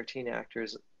 like 13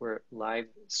 actors were live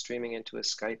streaming into a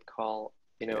Skype call,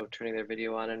 you know, turning their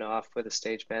video on and off with a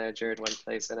stage manager in one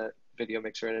place and a video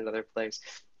mixer in another place.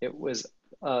 It was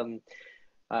it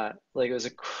was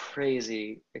a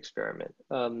crazy experiment,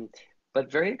 but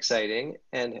very exciting,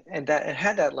 and that it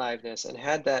had that liveness and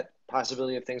had that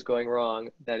possibility of things going wrong.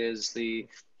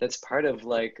 That's part of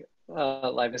like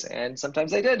liveness, and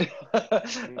sometimes they did.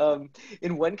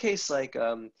 In one case,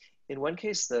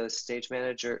 the stage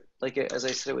manager, like as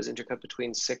I said, it was intercut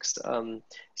between six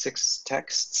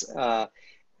texts,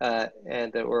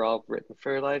 and that were all written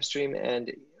for live stream.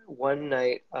 And one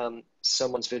night,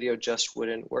 someone's video just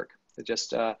wouldn't work. It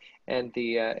just and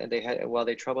they had, while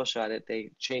they troubleshot it,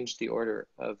 they changed the order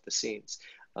of the scenes.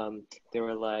 They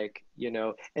were like, you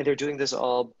know, and they're doing this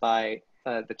all by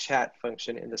the chat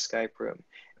function in the Skype room.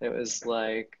 And it was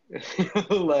like,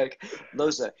 like,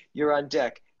 Loza, you're on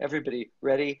deck. Everybody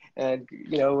ready? And,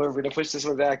 you know, we're going to push this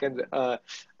one back. And but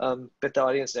the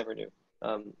audience never knew.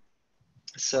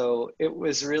 So it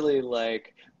was really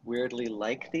like weirdly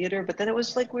like theater, but then it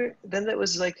was like weird. Then it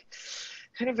was like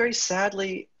kind of very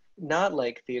sadly not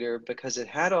like theater, because it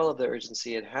had all of the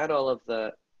urgency, it had all of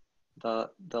the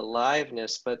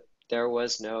liveness, but there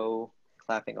was no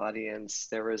clapping audience.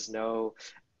 There was no,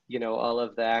 you know, all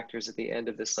of the actors at the end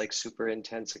of this like super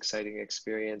intense, exciting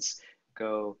experience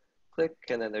go click,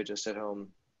 and then they're just at home,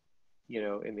 you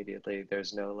know, immediately.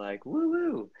 There's no like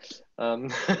woo woo.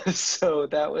 So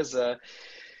that was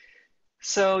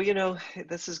so, you know,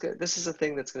 this is good. This is a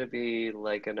thing that's going to be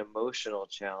like an emotional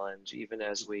challenge, even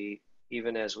as we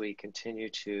continue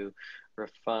to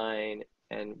refine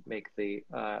and make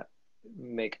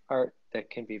art that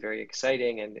can be very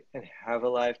exciting and have a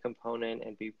live component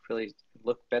and be really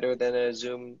look better than a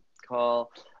Zoom call.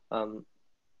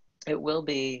 It will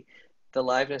be the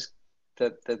liveness,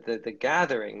 the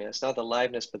gatheringness, not the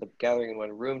liveness, but the gathering in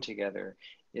one room together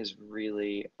is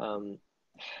really,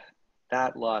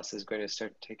 that loss is going to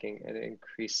start taking an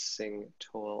increasing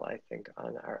toll, I think,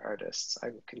 on our artists. I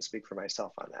can speak for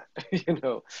myself on that, you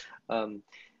know,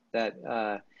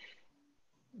 that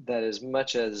as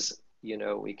much as, you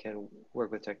know, we can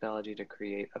work with technology to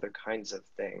create other kinds of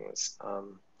things,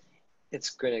 it's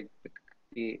going to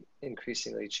be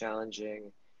increasingly challenging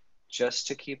just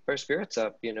to keep our spirits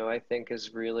up, you know, I think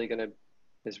is really going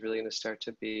to start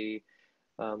to be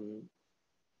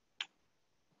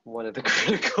one of the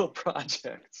critical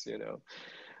projects, you know.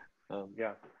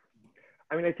 Yeah,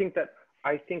 I mean, I think that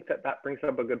brings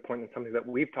up a good point, and something that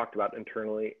we've talked about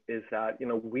internally is that, you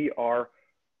know, we are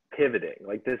pivoting.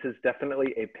 Like, this is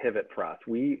definitely a pivot for us.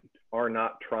 We are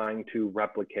not trying to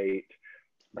replicate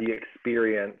the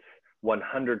experience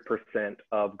 100%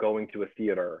 of going to a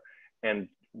theater and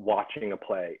watching a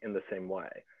play in the same way.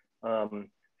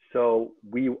 So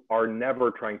we are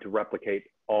never trying to replicate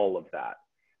all of that.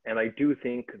 And I do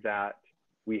think that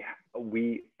we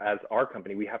as our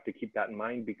company, we have to keep that in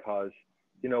mind, because,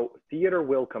 you know, theater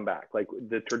will come back. Like,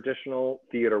 the traditional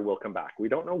theater will come back. We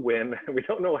don't know when, we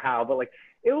don't know how, but like,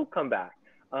 it will come back.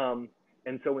 And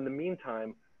so in the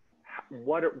meantime,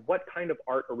 what kind of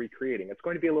art are we creating? It's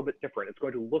going to be a little bit different. It's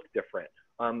going to look different.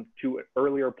 To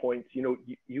earlier points, you know,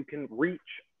 you can reach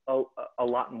a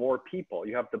lot more people.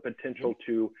 You have the potential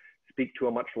to speak to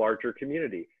a much larger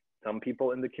community. Some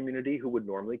people in the community who would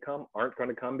normally come aren't going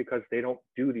to come because they don't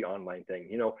do the online thing.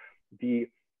 You know,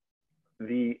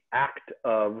 the act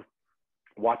of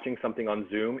watching something on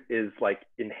Zoom is like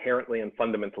inherently and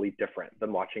fundamentally different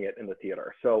than watching it in the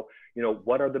theater. So, you know,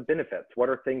 what are the benefits? What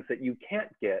are things that you can't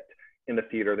get in the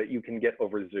theater that you can get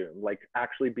over Zoom? Like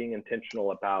actually being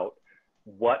intentional about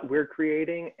what we're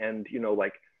creating and, you know,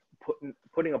 like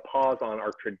putting a pause on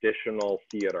our traditional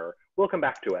theater. We'll come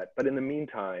back to it, but in the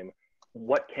meantime,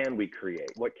 what can we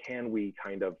create? What can we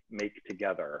kind of make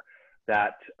together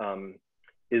that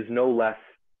is no less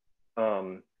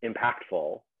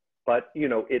impactful, but you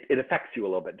know, it affects you a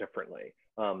little bit differently.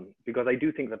 Because I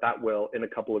do think that that will, in a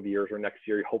couple of years or next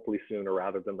year, hopefully sooner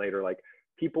rather than later, like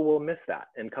people will miss that,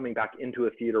 and coming back into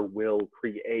a theater will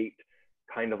create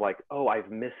kind of like, oh, I've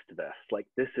missed this, like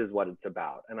this is what it's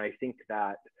about. And I think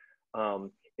that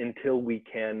until we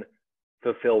can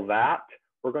fulfill that,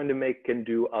 we're going to make and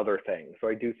do other things. So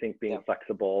I do think being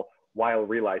flexible while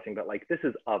realizing that like this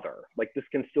is other, like this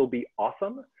can still be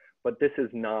awesome, but this is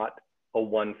not a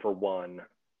one-for-one,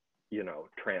 you know,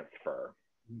 transfer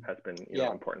has been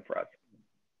important for us.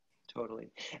 Totally.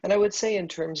 And I would say in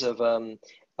terms of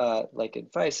like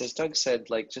advice, as Doug said,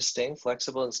 like just staying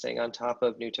flexible and staying on top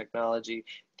of new technology,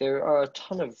 there's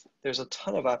a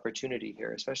ton of opportunity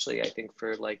here, especially I think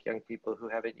for like young people who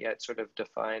haven't yet sort of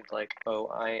defined like, oh,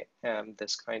 I am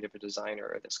this kind of a designer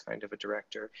or this kind of a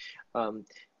director,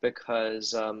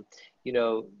 because you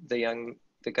know,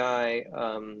 the guy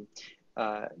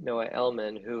Noah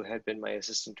Elman, who had been my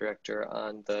assistant director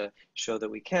on the show that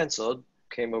we canceled,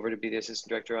 came over to be the assistant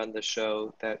director on the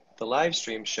show, the live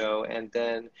stream show, and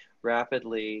then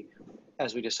rapidly,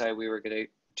 as we decided we were going to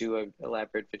do an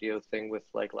elaborate video thing with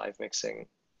like live mixing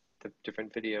the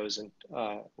different videos and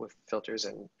with filters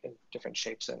and different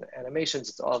shapes and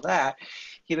animations and all that,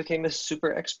 he became a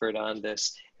super expert on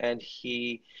this, and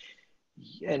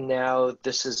now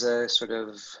this is a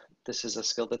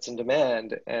skill that's in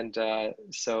demand, and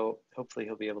so hopefully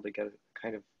he'll be able to get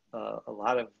kind of a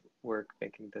lot of work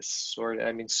making this sort.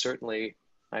 I mean, certainly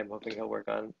I'm hoping he'll work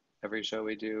on every show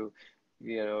we do,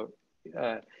 you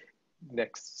know,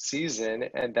 next season,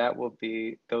 and that will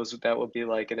be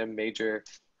like in a major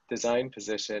design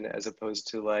position, as opposed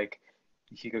to like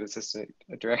he could assistant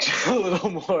director a little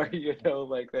more, you know,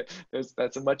 like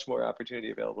that's a much more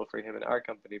opportunity available for him in our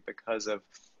company because of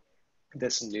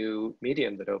this new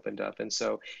medium that opened up. And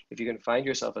so if you can find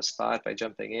yourself a spot by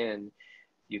jumping in,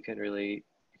 you can really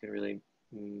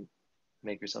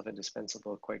make yourself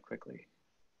indispensable quite quickly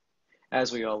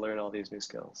as we all learn all these new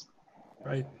skills.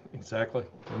 Right, exactly.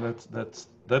 And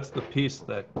that's the piece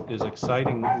that is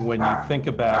exciting when you think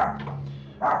about,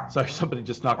 sorry, somebody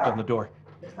just knocked on the door.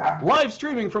 Live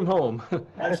streaming from home.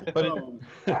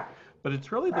 But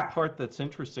it's really the part that's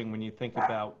interesting when you think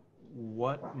about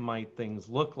what might things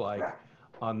look like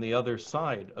on the other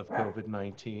side of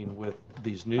COVID-19 with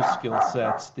these new skill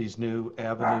sets, these new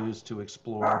avenues to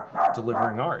explore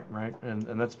delivering art, right?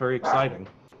 And that's very exciting.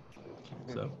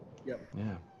 So, yeah.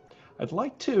 I'd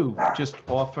like to just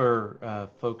offer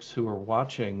folks who are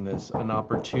watching this an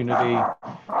opportunity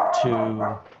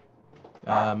to,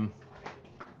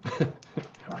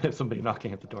 somebody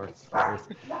knocking at the door.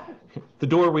 The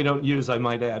door we don't use, I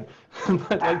might add.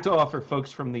 I'd like to offer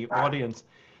folks from the audience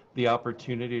the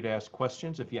opportunity to ask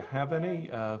questions. If you have any,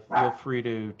 feel free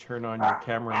to turn on your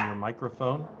camera and your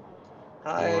microphone.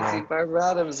 Hi, I see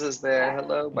Barbara Adams is there.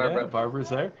 Hello, Barbara. Yeah, Barbara's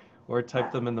there. Or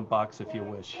type them in the box if you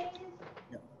wish.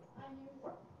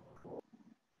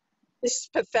 This is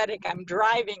pathetic. I'm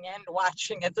driving and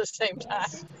watching at the same time.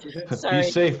 Sorry.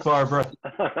 Be safe, Barbara.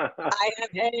 I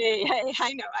know. I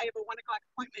have a 1 o'clock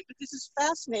appointment, but this is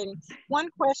fascinating. One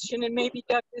question, and maybe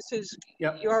Doug,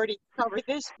 you already covered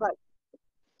this, but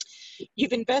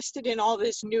you've invested in all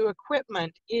this new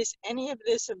equipment. Is any of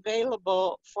this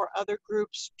available for other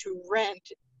groups to rent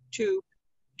to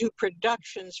do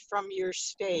productions from your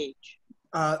stage?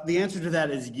 The answer to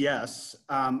that is yes.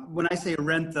 When I say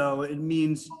rent, though, it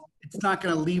means it's not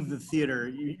going to leave the theater.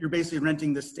 You're basically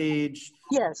renting the stage.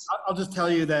 Yes. I'll just tell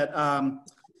you that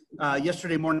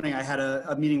yesterday morning I had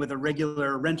a meeting with a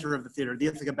regular renter of the theater, the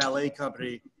Ithaca Ballet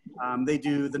Company. They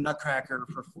do the Nutcracker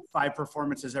for 5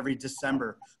 performances every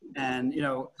December. And, you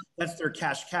know, that's their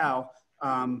cash cow.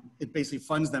 It basically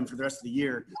funds them for the rest of the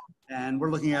year. And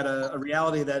we're looking at a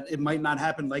reality that it might not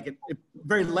happen, like it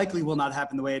very likely will not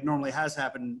happen the way it normally has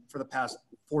happened for the past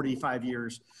 45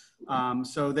 years.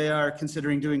 So they are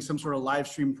considering doing some sort of live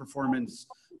stream performance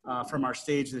from our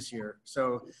stage this year.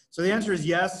 So the answer is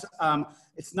yes.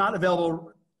 It's not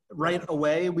available right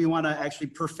away. We want to actually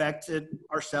perfect it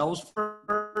ourselves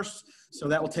first. So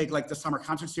that will take like the summer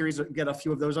concert series, get a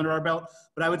few of those under our belt.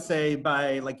 But I would say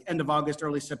by like end of August,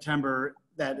 early September,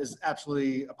 that is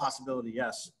absolutely a possibility.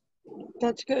 Yes.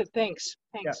 That's good. Thanks.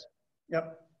 Thanks.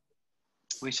 Yep.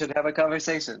 We should have a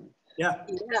conversation. Yeah.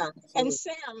 Yeah. And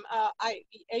Sam,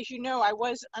 as you know, I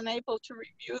was unable to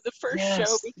review the first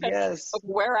show because of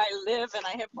where I live, and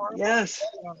I have horrible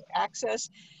access.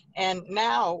 And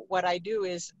now what I do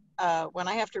is when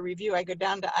I have to review, I go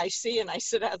down to IC and I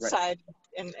sit outside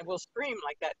and we'll stream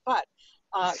like that. But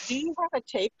do you have a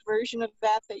taped version of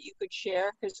that you could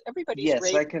share? Because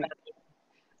everybody's I can.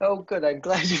 Oh, good. I'm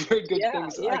glad you heard good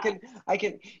things. Yeah. I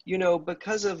can, you know,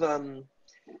 because of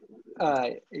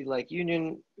like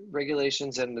union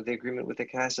regulations and the agreement with the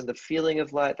cast and the feeling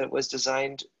of live that was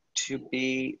designed to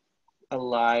be a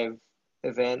live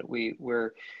event,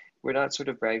 we're not sort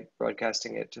of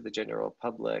broadcasting it to the general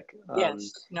public.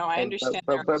 Yes, no, I understand.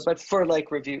 But for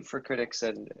like review for critics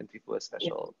and people with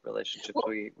special relationships,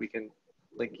 we can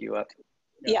link you up.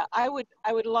 Yeah, I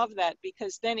would love that,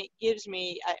 because then it gives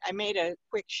me, I made a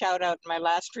quick shout out in my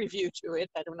last review to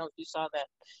it. I don't know if you saw that.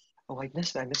 Oh, I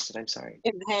missed it. I'm sorry.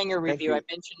 In the Hanger review, I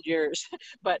mentioned yours,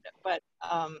 but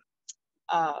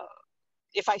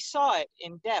if I saw it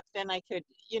in depth, then I could,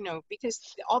 you know, because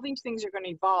all these things are going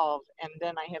to evolve, and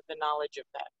then I have the knowledge of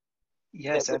that.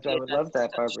 Yes, I would love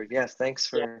that, Barbara. Yes, thanks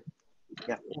for,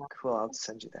 cool. I'll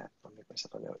send you that. I'll make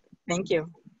myself a note. Thank you.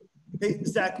 Hey,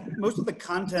 Zach, most of the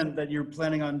content that you're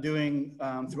planning on doing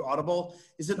through Audible,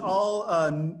 is it all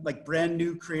like brand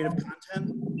new creative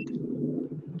content?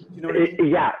 You know what I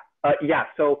mean? Yeah.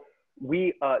 So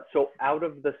we, so out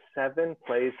of the 7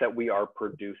 plays that we are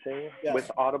producing with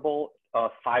Audible,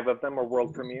 5 of them are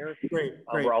world premieres. Great.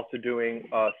 We're also doing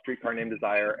Streetcar Named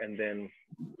Desire, and then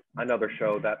another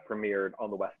show that premiered on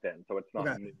the West End. So it's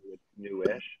not new, it's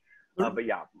newish. But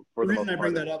yeah, for the reason I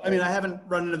bring that up, I mean, I haven't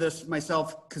run into this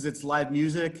myself because it's live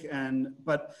music,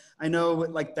 but I know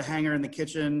like the Hanger and the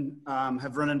Kitchen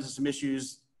have run into some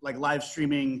issues like live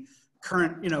streaming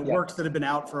current, works that have been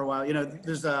out for a while.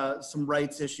 There's some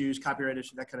rights issues, copyright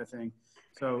issues, that kind of thing.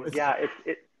 So it's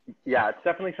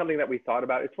definitely something that we thought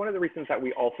about. It's one of the reasons that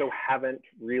we also haven't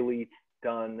really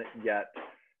done yet.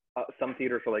 Some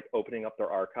theaters are like opening up their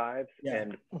archives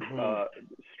and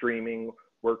streaming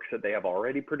works that they have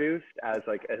already produced as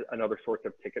like another source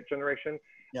of ticket generation.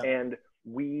 And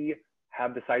we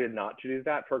have decided not to do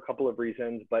that for a couple of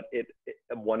reasons, but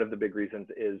one of the big reasons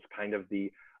is kind of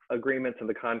the agreements and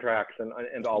the contracts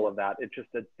and all of that. It's just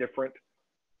a different,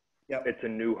 it's a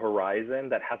new horizon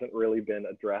that hasn't really been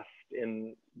addressed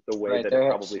in the way that it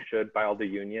probably should by all the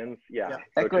unions.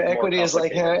 So Equity is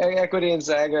like, Equity and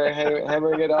SAG are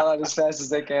hammering it all out as fast as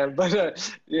they can.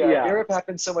 But Europe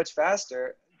happened so much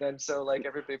faster. And so like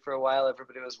everybody, for a while,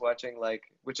 everybody was watching like,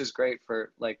 which is great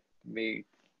for like me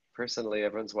personally,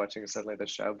 everyone's watching suddenly the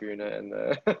Schaubühne and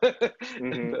the,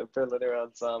 and the Berliner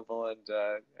Ensemble and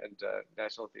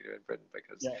National Theatre in Britain,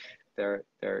 because their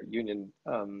union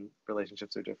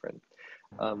relationships are different.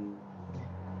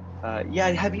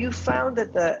 Have you found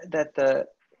that the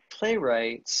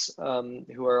playwrights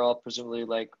who are all presumably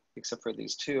like, except for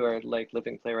these 2, are like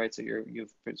living playwrights that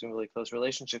you've presumably close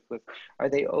relationship with, are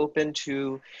they open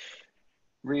to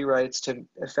rewrites to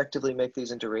effectively make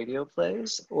these into radio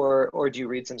plays, or do you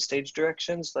read some stage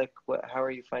directions? Like how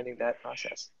are you finding that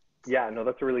process? Yeah, no,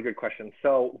 that's a really good question.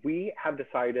 So we have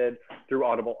decided through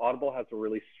Audible has a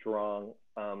really strong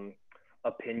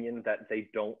opinion that they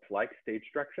don't like stage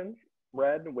directions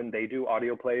read when they do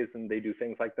audio plays and they do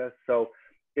things like this. So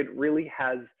it really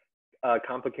has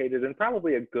complicated and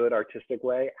probably a good artistic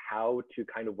way how to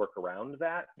kind of work around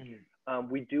that.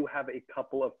 We do have a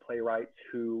couple of playwrights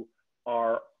who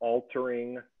are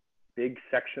altering big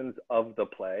sections of the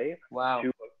play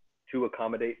to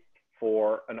accommodate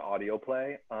for an audio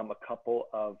play. A couple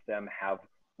of them have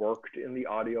worked in the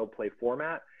audio play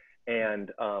format,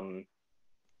 and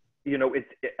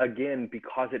again,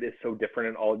 because it is so different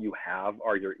and all you have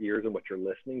are your ears and what you're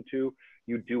listening to,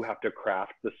 you do have to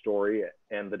craft the story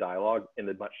and the dialogue in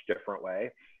a much different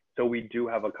way. So we do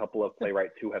have a couple of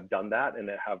playwrights who have done that and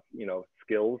that have,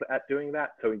 skills at doing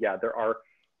that. So yeah, there are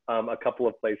a couple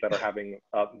of plays that are having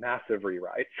massive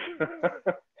rewrites.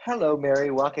 Hello,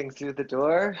 Mary, walking through the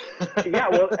door. Yeah,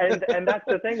 well, and that's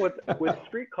the thing with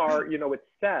Streetcar, it's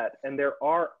set, and there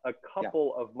are a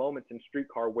couple of moments in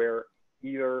Streetcar where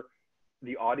either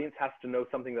the audience has to know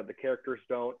something that the characters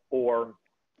don't, or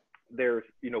there's,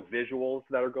 visuals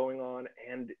that are going on,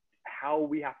 and how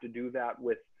we have to do that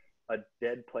with a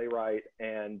dead playwright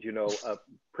and, a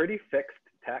pretty fixed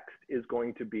text is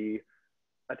going to be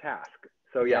a task.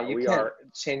 So yeah, you we can't are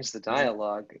change the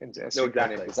dialogue into a no,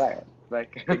 exactly. Desire.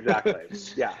 Like exactly.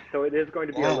 Yeah. So it is going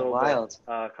to be a little wild.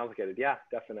 bit complicated. Yeah,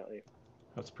 definitely.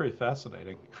 That's pretty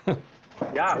fascinating.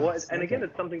 Yeah. Well, and again,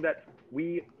 it's something that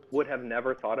we would have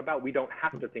never thought about. We don't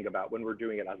have to think about when we're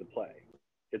doing it as a play.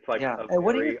 It's like a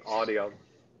very audio.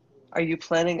 Are you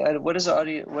planning? What does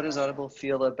Audible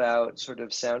feel about sort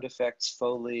of sound effects,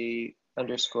 Foley,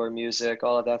 _music,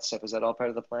 all of that stuff? Is that all part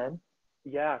of the plan?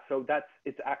 Yeah. So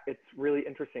it's really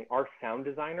interesting. Our sound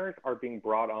designers are being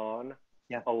brought on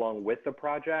along with the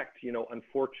project. You know,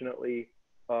 unfortunately,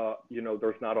 you know,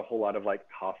 there's not a whole lot of like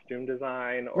costume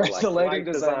design or like light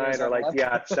design or like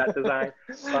set design.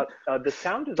 But the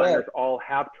sound designers all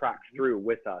have tracked through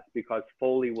with us because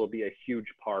Foley will be a huge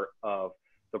part of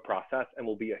the process and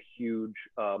will be a huge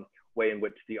way in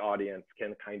which the audience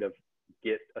can kind of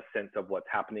get a sense of what's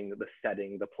happening, the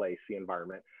setting, the place, the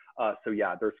environment. So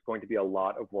yeah, there's going to be a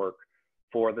lot of work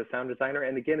for the sound designer.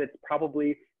 And again, it's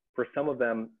probably for some of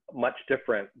them much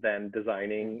different than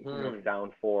designing you know,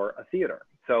 sound for a theater.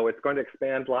 So it's going to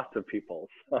expand lots of people's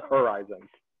horizons.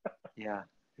 Yeah.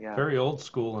 Very old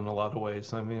school in a lot of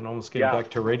ways. I mean, almost getting back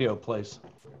to radio plays.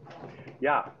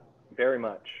 Yeah, very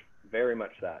much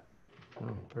that.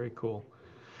 Oh, very cool.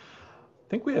 I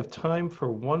think we have time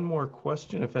for one more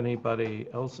question if anybody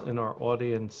else in our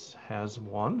audience has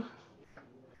one.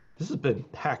 This has been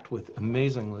packed with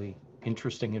amazingly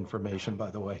interesting information, by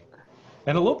the way.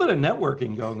 And a little bit of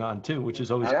networking going on too, which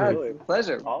is always great.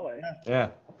 Pleasure. Always. Yeah,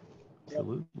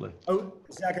 absolutely. Oh,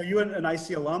 Zach, are you an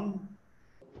IC alum?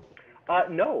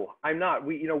 No, I'm not.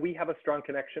 We have a strong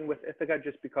connection with Ithaca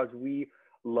just because we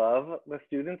love the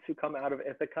students who come out of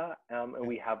Ithaca, and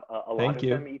we have a lot of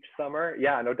them each summer.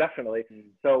 Yeah, no, definitely.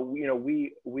 So,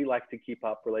 we like to keep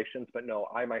up relations, but no,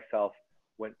 I myself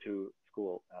went to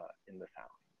school in the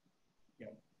South. Yeah.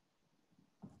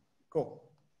 Cool.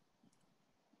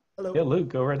 Hello. Yeah, Luke,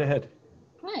 go right ahead.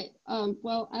 Hi.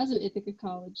 Well, as an Ithaca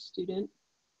College student,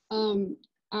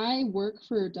 I work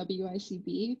for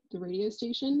WICB, the radio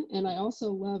station, and I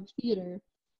also love theater.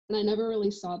 And I never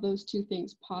really saw those two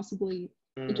things possibly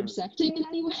intersecting in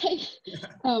any way.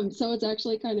 So it's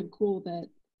actually kind of cool that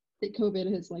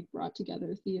COVID has like brought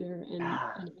together theater and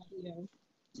audio.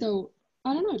 So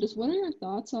I don't know, just what are your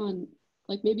thoughts on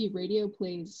like maybe radio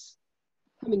plays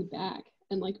coming back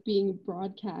and like being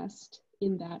broadcast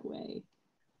in that way?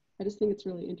 I just think it's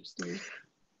really interesting.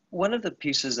 One of the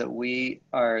pieces that we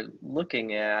are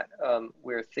looking at,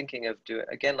 we're thinking of doing,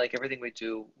 again, like everything we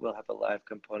do, we'll have a live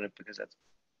component because that's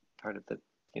part of the,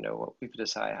 what we've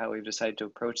decided, how we've decided to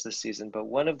approach this season. But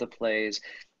one of the plays,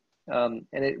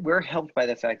 we're helped by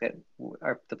the fact that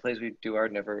the plays we do are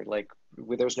never like,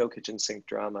 there's no kitchen sink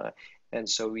drama. And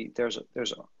so there's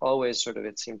always sort of,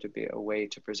 it seemed to be a way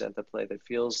to present the play that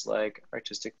feels like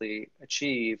artistically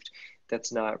achieved,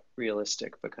 that's not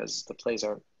realistic because the plays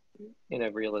aren't in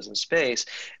a realism space.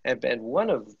 And one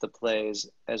of the plays,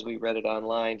 as we read it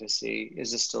online to see,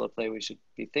 is this still a play we should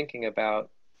be thinking about?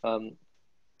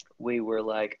 We were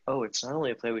like, oh, it's not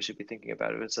only a play we should be thinking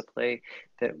about, it's a play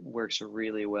that works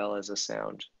really well as a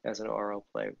sound, as an oral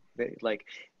play. Like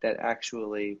that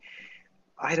actually,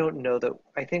 I don't know that,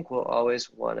 I think we'll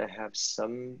always want to have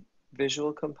some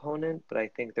visual component, but I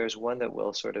think there's one that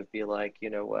will sort of be like, you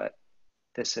know what,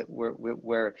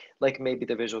 we're like maybe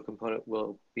the visual component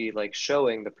will be like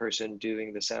showing the person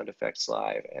doing the sound effects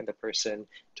live and the person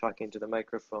talking to the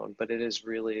microphone, but it is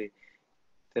really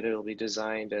that it'll be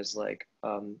designed as like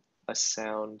a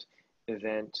sound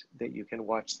event that you can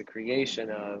watch the creation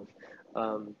of,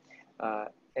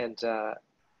 and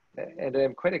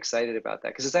I'm quite excited about that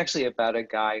because it's actually about a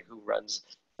guy who runs,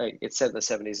 like it's set in the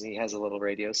 70s, and he has a little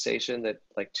radio station that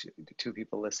like two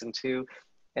people listen to,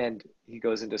 and he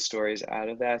goes into stories out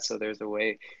of that. So there's a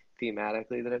way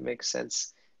thematically that it makes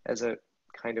sense as a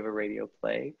kind of a radio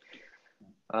play.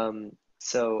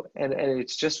 So, and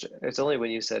it's only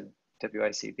when you said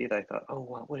WICB that I thought, oh,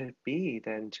 what would it be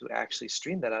then to actually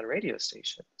stream that on radio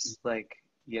stations? Like,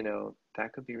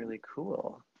 that could be really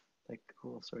cool, like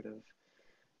cool sort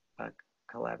of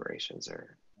collaborations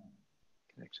or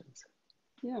connections.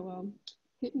 Yeah, well,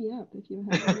 hit me up if you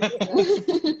have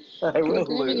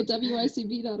programming at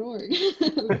WICB.org.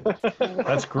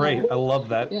 That's great. I love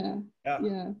that. Yeah.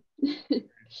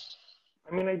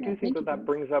 I mean, I do think that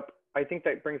brings up, I think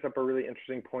that brings up a really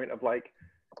interesting point of like,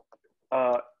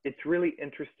 it's really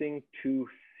interesting to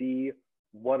see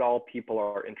what all people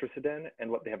are interested in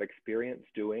and what they have experience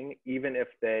doing, even if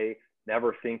they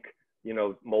never think,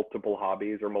 multiple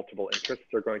hobbies or multiple interests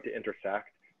are going to intersect.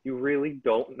 You really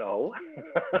don't know.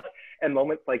 And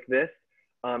moments like this,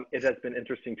 it has been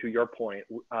interesting to your point.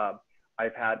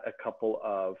 I've had a couple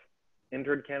of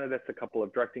intern candidates, a couple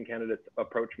of directing candidates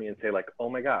approach me and say like, oh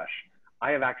my gosh,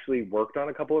 I have actually worked on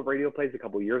a couple of radio plays a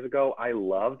couple of years ago. I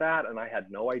love that. And I had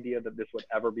no idea that this would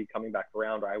ever be coming back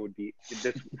around, or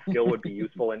this skill would be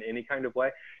useful in any kind of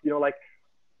way. You know, like,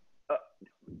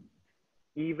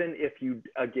 even if you,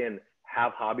 again,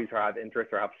 have hobbies or have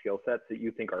interests or have skill sets that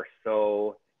you think are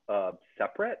so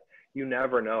separate, you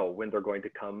never know when they're going to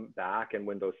come back and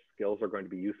when those skills are going to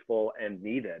be useful and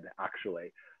needed,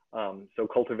 actually. So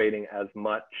cultivating as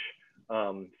much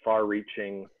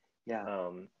far-reaching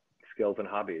skills and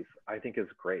hobbies, I think, is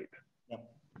great. Yeah.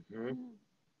 Mm-hmm.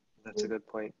 That's a good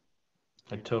point.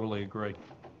 I totally agree.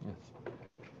 Yes.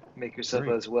 Make yourself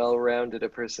Great. as well-rounded a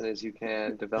person as you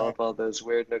can. Develop all those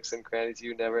weird nooks and crannies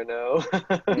you never know.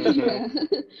 Yeah.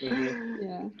 Mhm.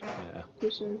 Yeah, Yeah.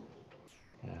 for sure.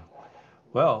 Yeah.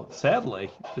 Well, sadly,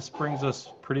 this brings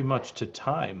us pretty much to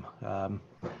time.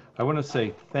 I want to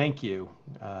say thank you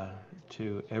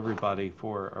to everybody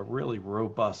for a really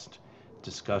robust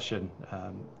discussion,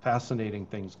 fascinating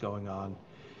things going on.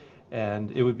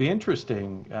 And it would be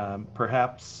interesting,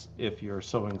 perhaps if you're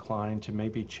so inclined, to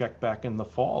maybe check back in the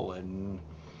fall and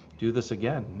do this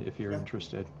again if you're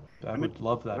interested. I would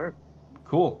love that. Sure.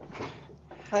 Cool.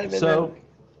 So,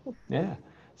 yeah.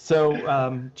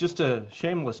 So just a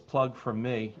shameless plug from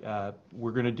me.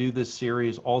 We're going to do this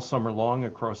series all summer long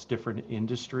across different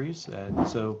industries. And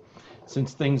so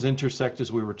since things intersect as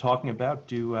we were talking about,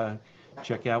 do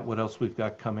check out what else we've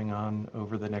got coming on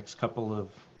over the next couple of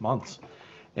months.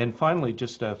 And finally,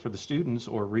 just for the students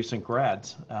or recent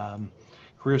grads,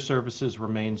 Career Services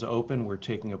remains open. We're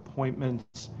taking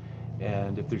appointments.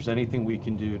 And if there's anything we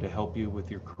can do to help you with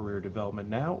your career development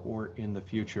now or in the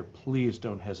future, please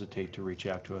don't hesitate to reach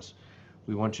out to us.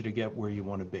 We want you to get where you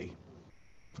want to be.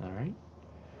 All right.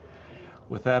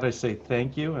 With that, I say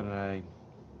thank you, and I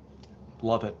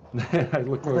love it. I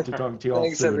look forward to talking to you all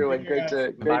soon. Thanks, everyone. Great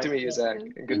to meet you, Zach.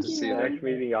 And good to see you. Nice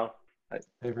meeting y'all. Hey,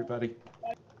 everybody. Bye.